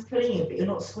waistline's pulling in, but you're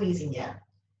not squeezing yet,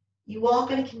 you are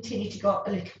going to continue to go up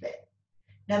a little bit.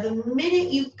 Now, the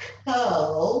minute you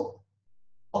curl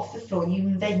off the floor,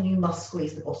 then you must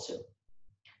squeeze the bottom.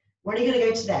 We're only going to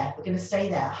go to there. We're going to stay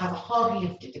there. Have hardly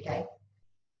lifted, okay?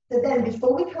 So then,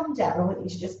 before we come down, I want you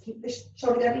to just keep the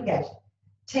shoulder going engaged.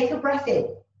 Take a breath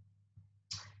in.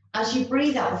 As you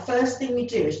breathe out, the first thing we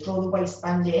do is draw the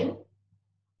waistband in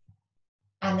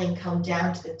and then come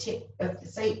down to the tip of the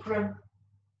sacrum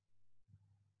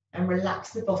and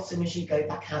relax the bottom as you go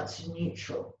back out to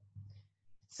neutral.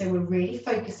 So we're really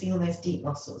focusing on those deep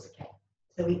muscles, okay?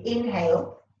 So we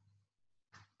inhale.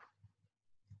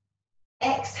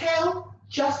 Exhale,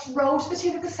 just roll to the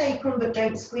tip of the sacrum, but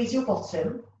don't squeeze your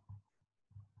bottom.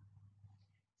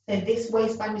 So this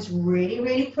waistband is really,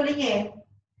 really pulling in.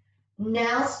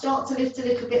 Now start to lift a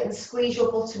little bit and squeeze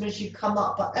your bottom as you come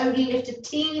up, but only lift a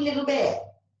teeny little bit.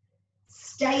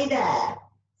 Stay there.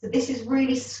 So this is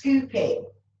really scooping.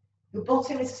 Your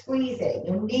bottom is squeezing.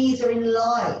 Your knees are in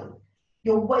line.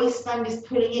 Your waistband is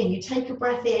pulling in. You take a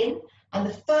breath in, and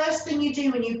the first thing you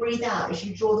do when you breathe out is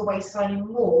you draw the waistline in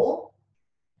more.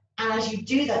 And as you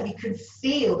do that, you can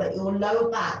feel that your lower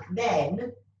back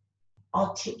then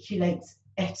articulates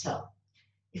better.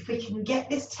 If we can get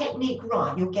this technique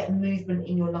right, you'll get movement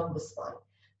in your lumbar spine.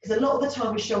 Because a lot of the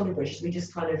time with shoulder bridges, we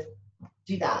just kind of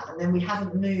do that and then we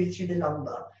haven't moved through the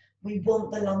lumbar. We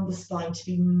want the lumbar spine to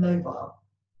be mobile.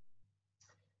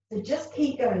 So just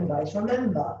keep going, guys.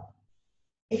 Remember,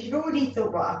 if you've already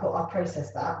thought, right, I'll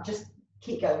process that, just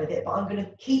keep going with it. But I'm going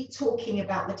to keep talking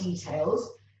about the details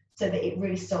so that it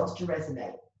really starts to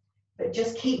resonate. But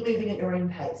just keep moving at your own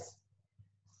pace.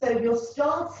 So you're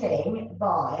starting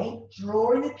by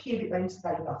drawing the pubic bone to the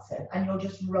belly button and you're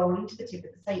just rolling to the tip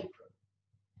of the sacrum.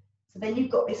 So then you've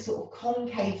got this sort of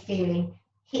concave feeling,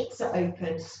 hips are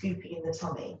open, scooping in the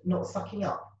tummy, not sucking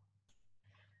up.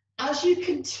 as you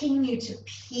continue to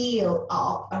peel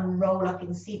up and roll up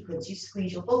in sequence, you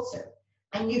squeeze your bottom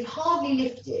and you've hardly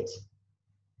lifted.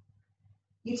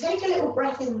 You take a little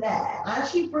breath in there.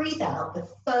 As you breathe out, the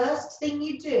first thing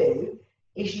you do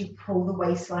is you pull the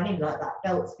waistline in like that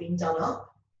belt's been done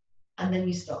up, and then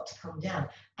you start to come down.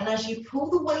 And as you pull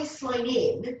the waistline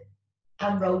in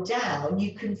and roll down,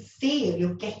 you can feel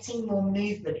you're getting more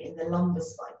movement in the lumbar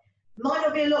spine. Might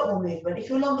not be a lot more movement. If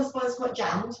your lumbar spine's quite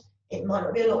jammed, it might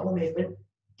not be a lot more movement,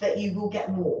 but you will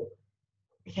get more.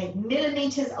 Okay,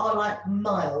 millimeters are like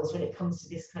miles when it comes to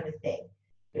this kind of thing.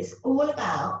 But it's all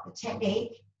about the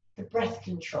technique, the breath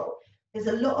control. There's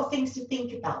a lot of things to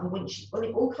think about, and when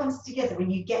it all comes together,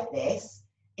 when you get this,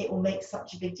 it will make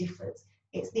such a big difference.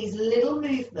 It's these little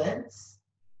movements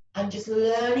and just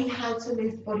learning how to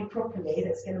move the body properly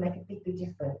that's going to make a big, big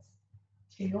difference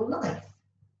to your life.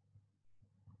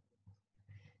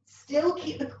 Still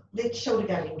keep the shoulder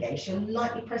blade engaged. You're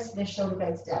lightly pressing the shoulder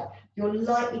blades down. You're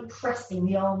lightly pressing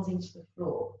the arms into the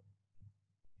floor.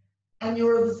 And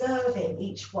you're observing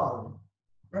each one.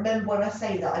 Remember, when I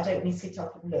say that, I don't mean sit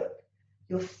up and look.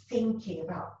 You're thinking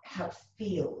about how it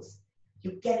feels.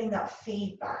 You're getting that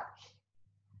feedback.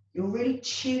 You're really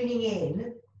tuning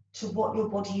in to what your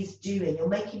body is doing. You're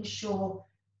making sure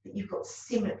that you've got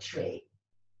symmetry.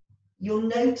 You're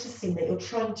noticing that you're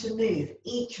trying to move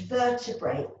each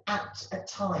vertebrae at a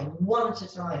time, one at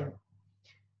a time.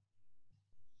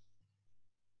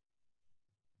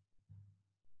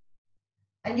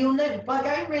 And you'll notice, by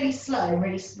going really slow and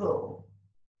really small,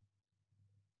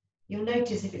 you'll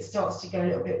notice if it starts to go a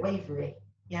little bit wavery,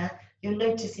 yeah? You'll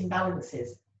notice imbalances.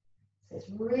 So it's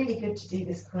really good to do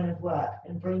this kind of work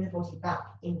and bring the body back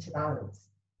into balance.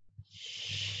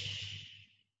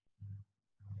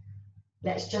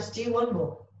 Let's just do one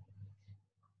more.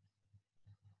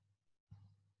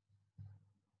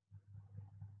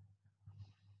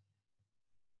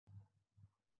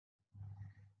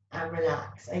 And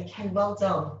relax. Okay, well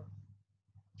done.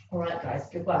 All right, guys,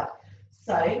 good work.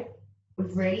 So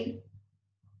we've really,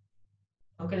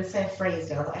 I'm going to say a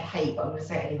phrase now that I hate, but I'm going to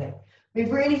say it anyway.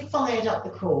 We've really fired up the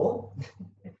core.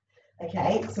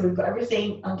 Okay, so we've got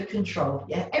everything under control.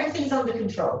 Yeah, everything's under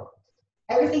control.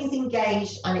 Everything's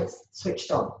engaged and it's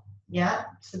switched on. Yeah,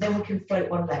 so then we can float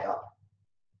one leg up.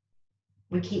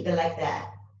 We keep the leg there.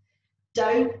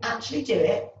 Don't actually do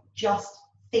it, just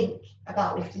think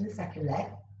about lifting the second leg.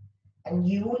 And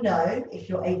you will know if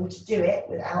you're able to do it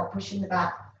without pushing the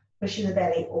back, pushing the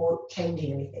belly, or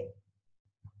changing anything.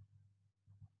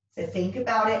 So think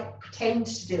about it, pretend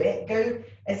to do it, go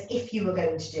as if you were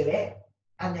going to do it,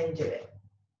 and then do it.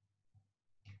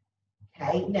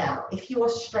 Okay, now, if you are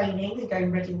straining and going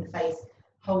red in the face,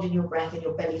 holding your breath and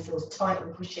your belly feels tight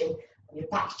and pushing, and your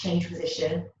back change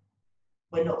position,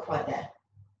 we're not quite there.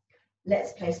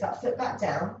 Let's place that foot back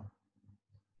down,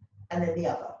 and then the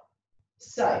other.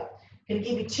 So, I'm going to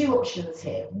give you two options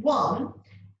here. One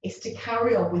is to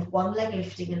carry on with one leg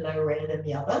lifting and lowering and then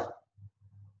the other,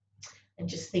 and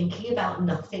just thinking about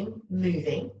nothing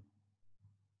moving.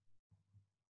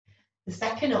 The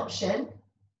second option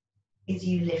is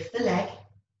you lift the leg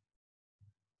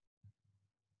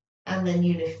and then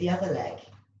you lift the other leg.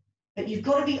 But you've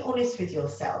got to be honest with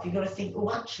yourself. You've got to think,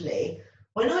 oh, actually,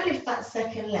 when I lift that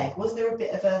second leg, was there a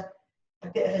bit of a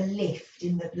lift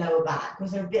in the lower back?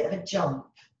 Was there a bit of a jump?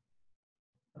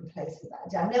 And placing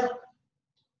that down. Now,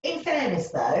 in fairness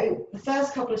though, the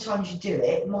first couple of times you do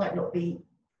it might not be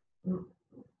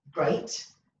great,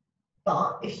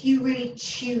 but if you really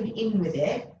tune in with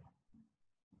it,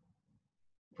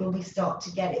 when we start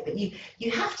to get it, but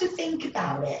you have to think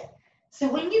about it.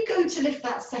 So when you go to lift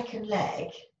that second leg,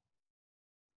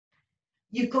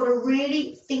 you've got to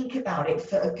really think about it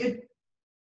for a good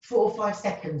 4 or 5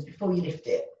 seconds before you lift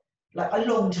it, like a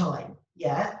long time,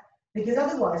 yeah? Because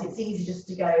otherwise it's easy just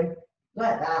to go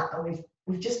like that, and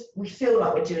we feel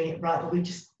like we're doing it right, but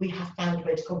we have found a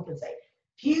way to compensate.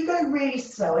 If you go really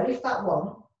slow and lift that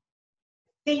one,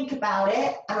 think about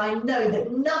it, and I know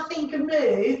that nothing can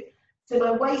move, so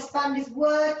my waistband is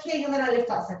working, and then I lift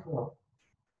that second one.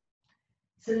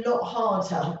 It's a lot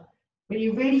harder. When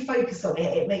you really focus on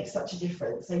it, it makes such a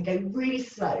difference. So go really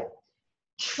slow.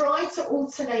 Try to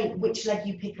alternate which leg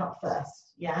you pick up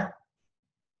first, yeah?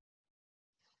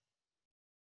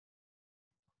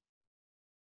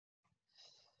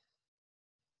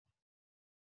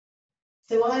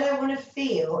 So I don't want to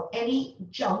feel any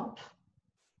jump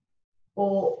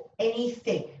or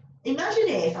anything. Imagine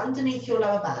if underneath your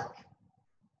lower back,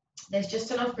 there's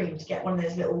just enough room to get one of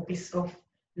those little Biscoff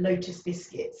Lotus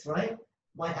biscuits, right?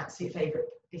 My absolute favourite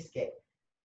biscuit.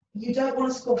 You don't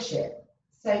want to squash it.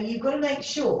 So you've got to make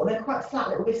sure, they're quite flat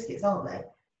little biscuits, aren't they?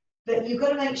 But you've got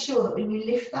to make sure that when you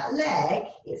lift that leg,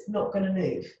 it's not going to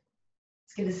move.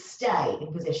 It's going to stay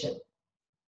in position.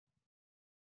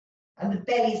 And the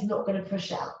belly's not going to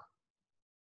push out.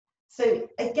 So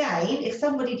again, if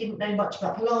somebody didn't know much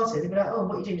about Pilates, they'd be like, oh,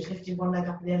 what are you doing? Just lifting one leg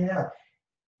up and the other.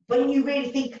 When you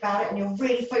really think about it and you're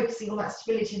really focusing on that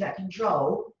stability and that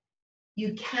control,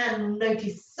 you can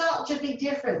notice such a big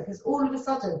difference because all of a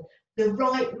sudden the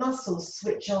right muscles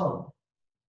switch on.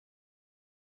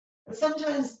 And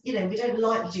sometimes, you know, we don't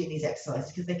like doing these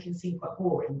exercises because they can seem quite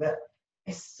boring, but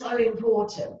it's so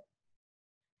important.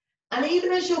 And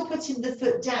even as you're putting the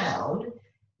foot down,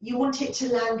 you want it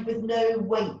to land with no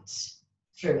weight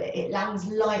through it. It lands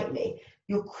lightly.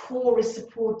 Your core is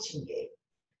supporting you.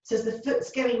 So as the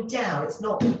foot's going down, it's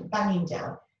not banging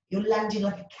down. You're landing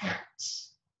like a cat.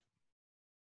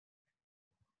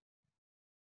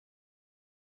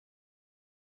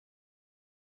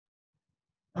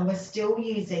 And we're still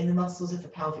using the muscles of the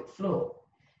pelvic floor.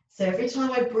 So every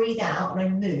time I breathe out and I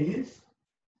move,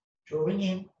 drawing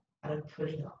in and I'm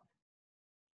pulling up.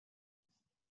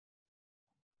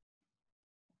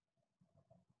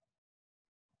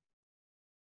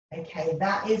 Okay,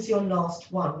 that is your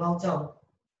last one. Well done.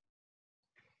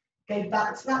 Go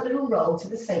back to that little roll to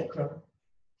the sacrum.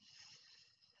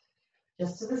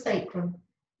 Just to the sacrum.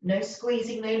 No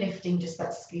squeezing, no lifting, just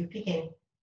that scooping in.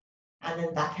 And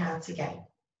then back out again.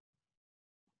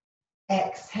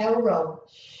 Exhale, roll.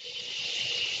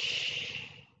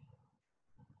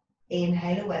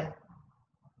 Inhale away.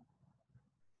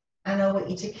 And I want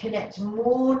you to connect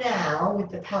more now with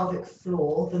the pelvic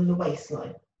floor than the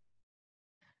waistline.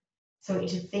 So I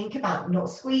want you to think about not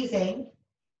squeezing,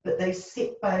 but those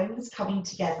sit bones coming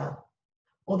together,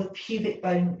 or the pubic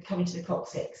bone coming to the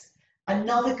coccyx.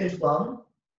 Another good one,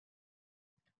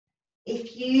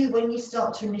 if you, when you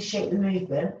start to initiate the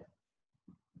movement,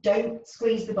 don't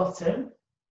squeeze the bottom,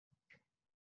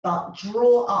 but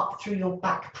draw up through your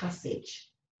back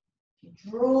passage. If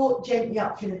you draw gently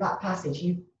up through the back passage,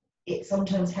 it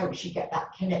sometimes helps you get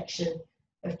that connection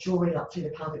of drawing up through the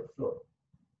pelvic floor.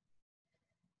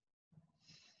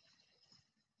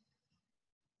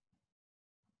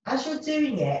 As you're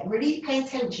doing it, really pay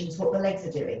attention to what the legs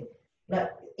are doing.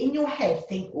 Like in your head,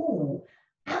 think, oh,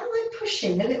 am I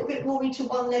pushing a little bit more into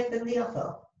one leg than the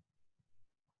other?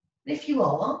 And if you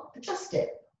are, adjust it.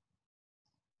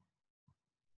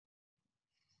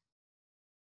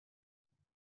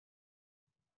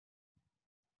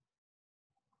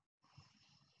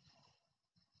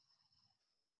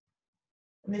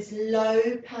 And this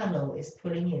low panel is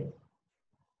pulling in.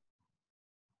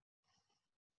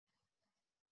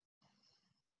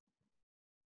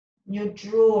 You're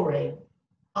drawing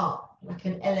up like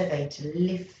an elevator,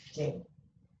 lifting.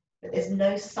 But there's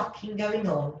no sucking going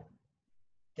on.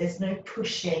 There's no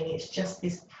pushing, it's just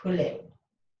this pulling.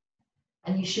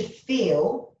 And you should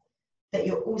feel that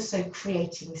you're also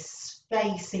creating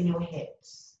space in your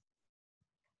hips.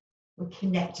 We're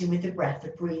connecting with the breath.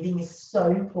 The breathing is so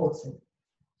important.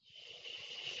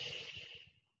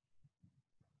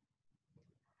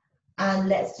 And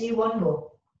let's do one more.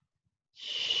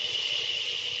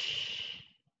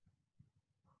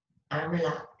 And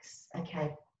relax.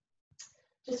 Okay.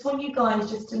 Just want you guys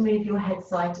just to move your head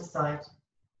side to side.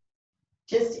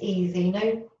 Just easy,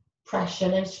 no pressure,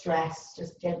 no stress,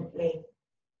 just gently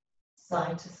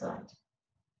side to side.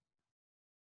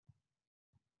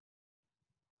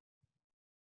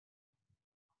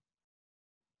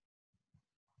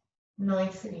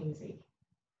 Nice and easy.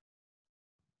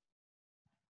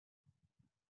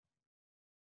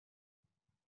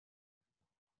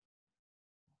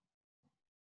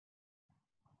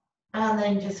 And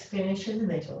then just finish in the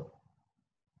middle.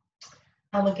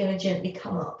 And we're going to gently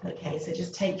come up, okay? So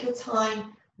just take your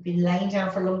time. We've been laying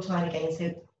down for a long time again,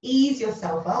 so ease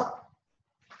yourself up.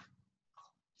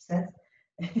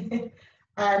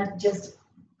 And just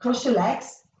cross your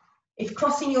legs. If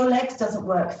crossing your legs doesn't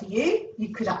work for you,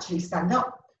 you could actually stand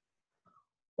up,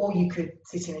 or you could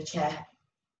sit in a chair.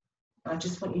 I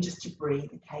just want you just to breathe,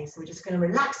 okay? So we're just going to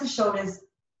relax the shoulders.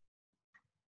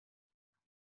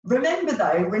 Remember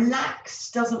though,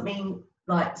 relaxed doesn't mean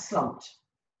like slumped.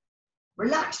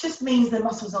 Relaxed just means the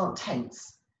muscles aren't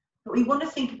tense. But we want to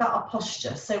think about our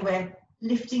posture. So we're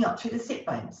lifting up through the sit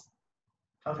bones,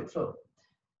 pelvic floor.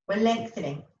 We're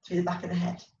lengthening through the back of the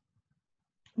head.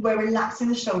 We're relaxing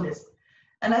the shoulders.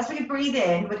 And as we breathe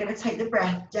in, we're going to take the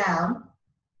breath down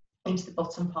into the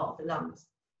bottom part of the lungs.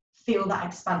 Feel that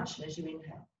expansion as you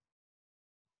inhale.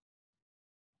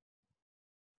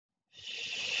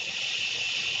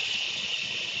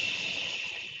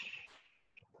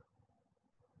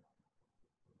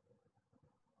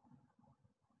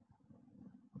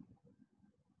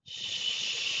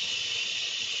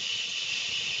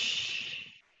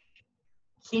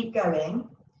 Keep going.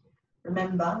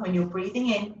 Remember, when you're breathing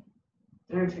in,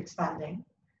 the roof expanding.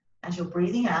 As you're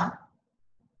breathing out,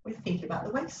 we're thinking about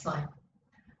the waistline.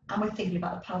 And we're thinking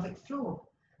about the pelvic floor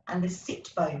and the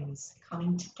sit bones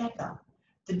coming together,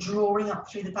 the drawing up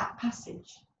through the back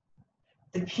passage,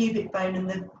 the pubic bone and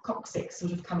the coccyx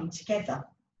sort of coming together,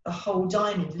 the whole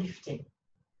diamond lifting,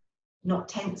 not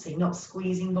tensing, not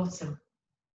squeezing bottom.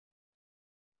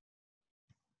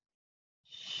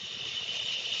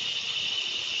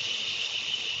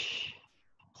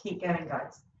 Keep going,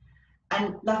 guys.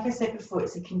 And like I said before,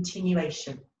 it's a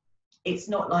continuation. It's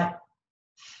not like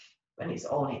when it's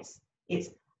on, it's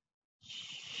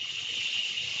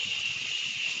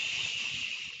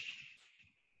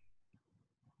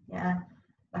yeah,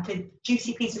 like a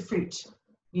juicy piece of fruit.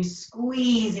 You're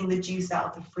squeezing the juice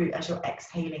out of the fruit as you're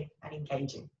exhaling and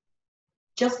engaging.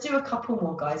 Just do a couple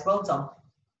more, guys. Well done.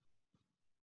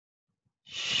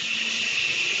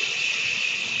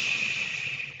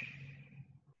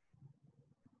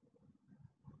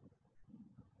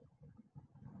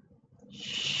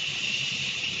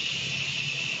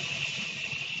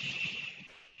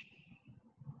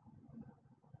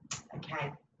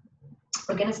 Okay,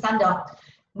 we're going to stand up.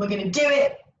 We're going to do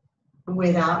it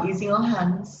without using our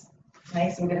hands.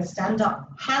 Okay, so we're going to stand up,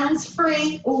 hands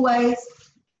free, always.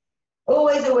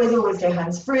 Always, always, always go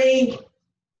hands free.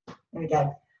 There we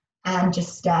go. And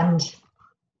just stand.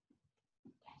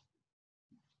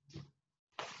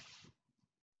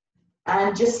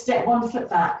 And just step 1 foot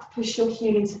back. Push your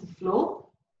heel into the floor.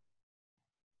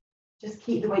 Just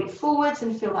keep the weight forwards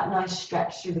and feel that nice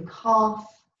stretch through the calf.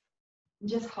 And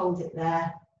just hold it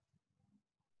there.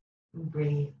 And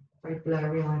breathe. Very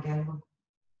blurry eye going on.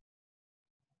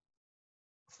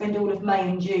 Spend all of May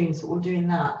and June sort of doing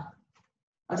that.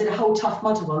 I did a whole Tough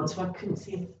Mudder once where I couldn't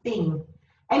see a thing.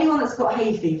 Anyone that's got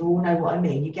hay fever will know what I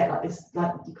mean. You get like this,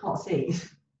 like you can't see.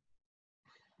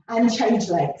 And change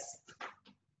legs.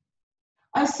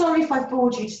 I'm sorry if I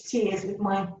bored you to tears with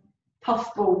my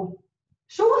puffball.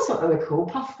 Sure, that's what they were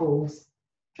called, puffballs.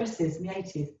 Dresses in the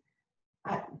 80s.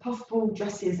 Puffball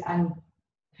dresses and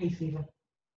hay fever.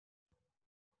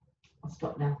 I'll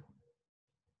stop now.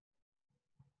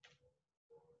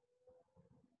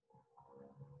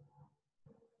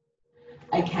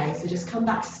 Okay, so just come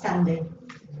back to standing.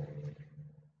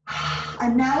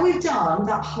 And now we've done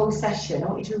that whole session, I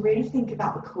want you to really think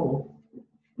about the core.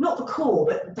 Not the core,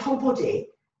 but the whole body.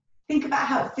 Think about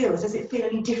how it feels. Does it feel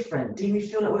any different? Do you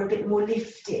feel like we're a bit more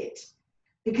lifted?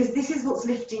 Because this is what's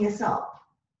lifting us up.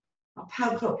 Our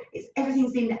pelvic floor,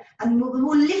 everything's in, and the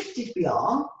more lifted we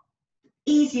are,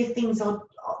 easier things are,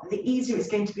 the easier it's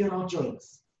going to be on our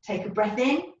joints. Take a breath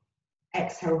in,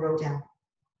 exhale, roll down.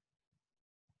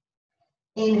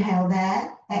 Inhale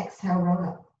there, exhale, roll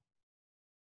up.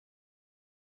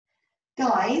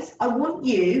 Guys, I want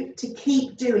you to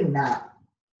keep doing that.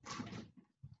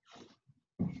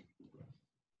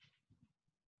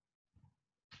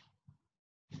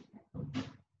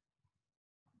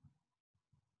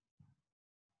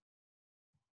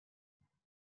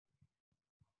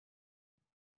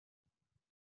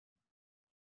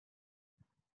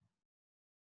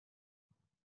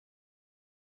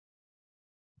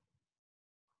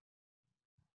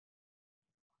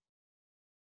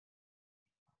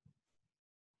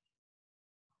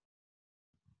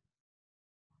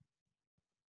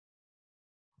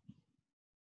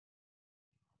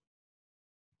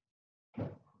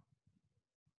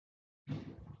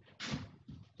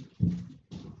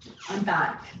 I'm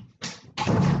back.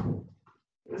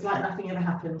 It was like nothing ever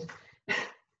happened.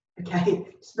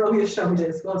 Okay, just roll your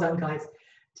shoulders. Well done, guys.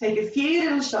 Take a few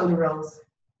little shoulder rolls.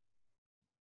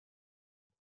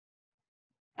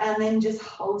 And then just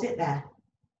hold it there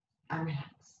and relax.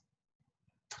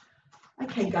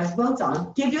 Okay, guys, well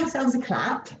done. Give yourselves a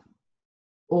clap.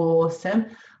 Awesome.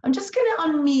 I'm just going to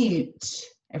unmute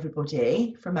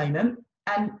everybody for a moment.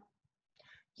 And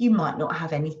you might not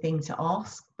have anything to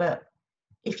ask, but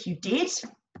if you did,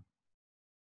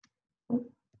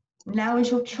 now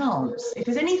is your chance. If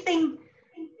there's anything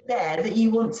there that you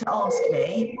want to ask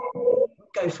me,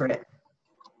 go for it.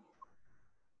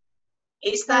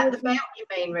 Is that the belt you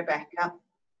mean, Rebecca?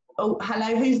 Oh,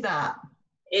 hello, who's that?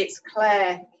 It's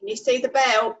Claire. Can you see the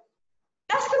belt?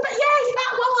 That's the, yes,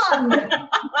 that one.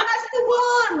 That's the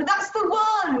one. That's the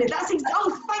one.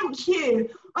 Oh, thank you.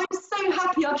 I'm so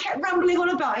happy. I kept rambling on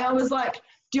about it. I was like,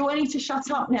 do I need to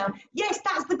shut up now? Yes,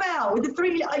 that's the belt with the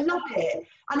 3. I love it.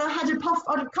 And I had a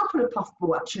couple of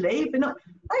puffball actually, but not.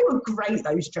 They were great,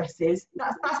 those dresses.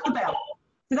 That's the belt.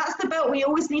 So that's the belt we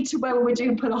always need to wear when we're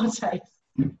doing Pilates.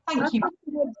 Thank you.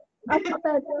 I thought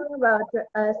that was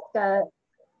a skirt.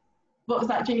 What was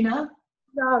that, Gina?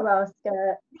 Rah-rah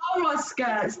skirt. Rah-rah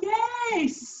skirts,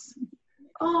 yes.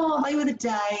 Oh, they were the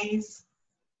days.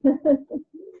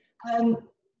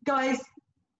 Guys,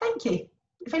 thank you.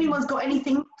 If anyone's got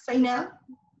anything, say now.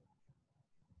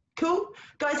 Cool.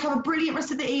 Guys, have a brilliant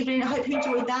rest of the evening. I hope you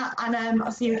enjoyed that, and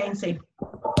I'll see you again soon.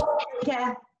 Take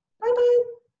care. Bye-bye.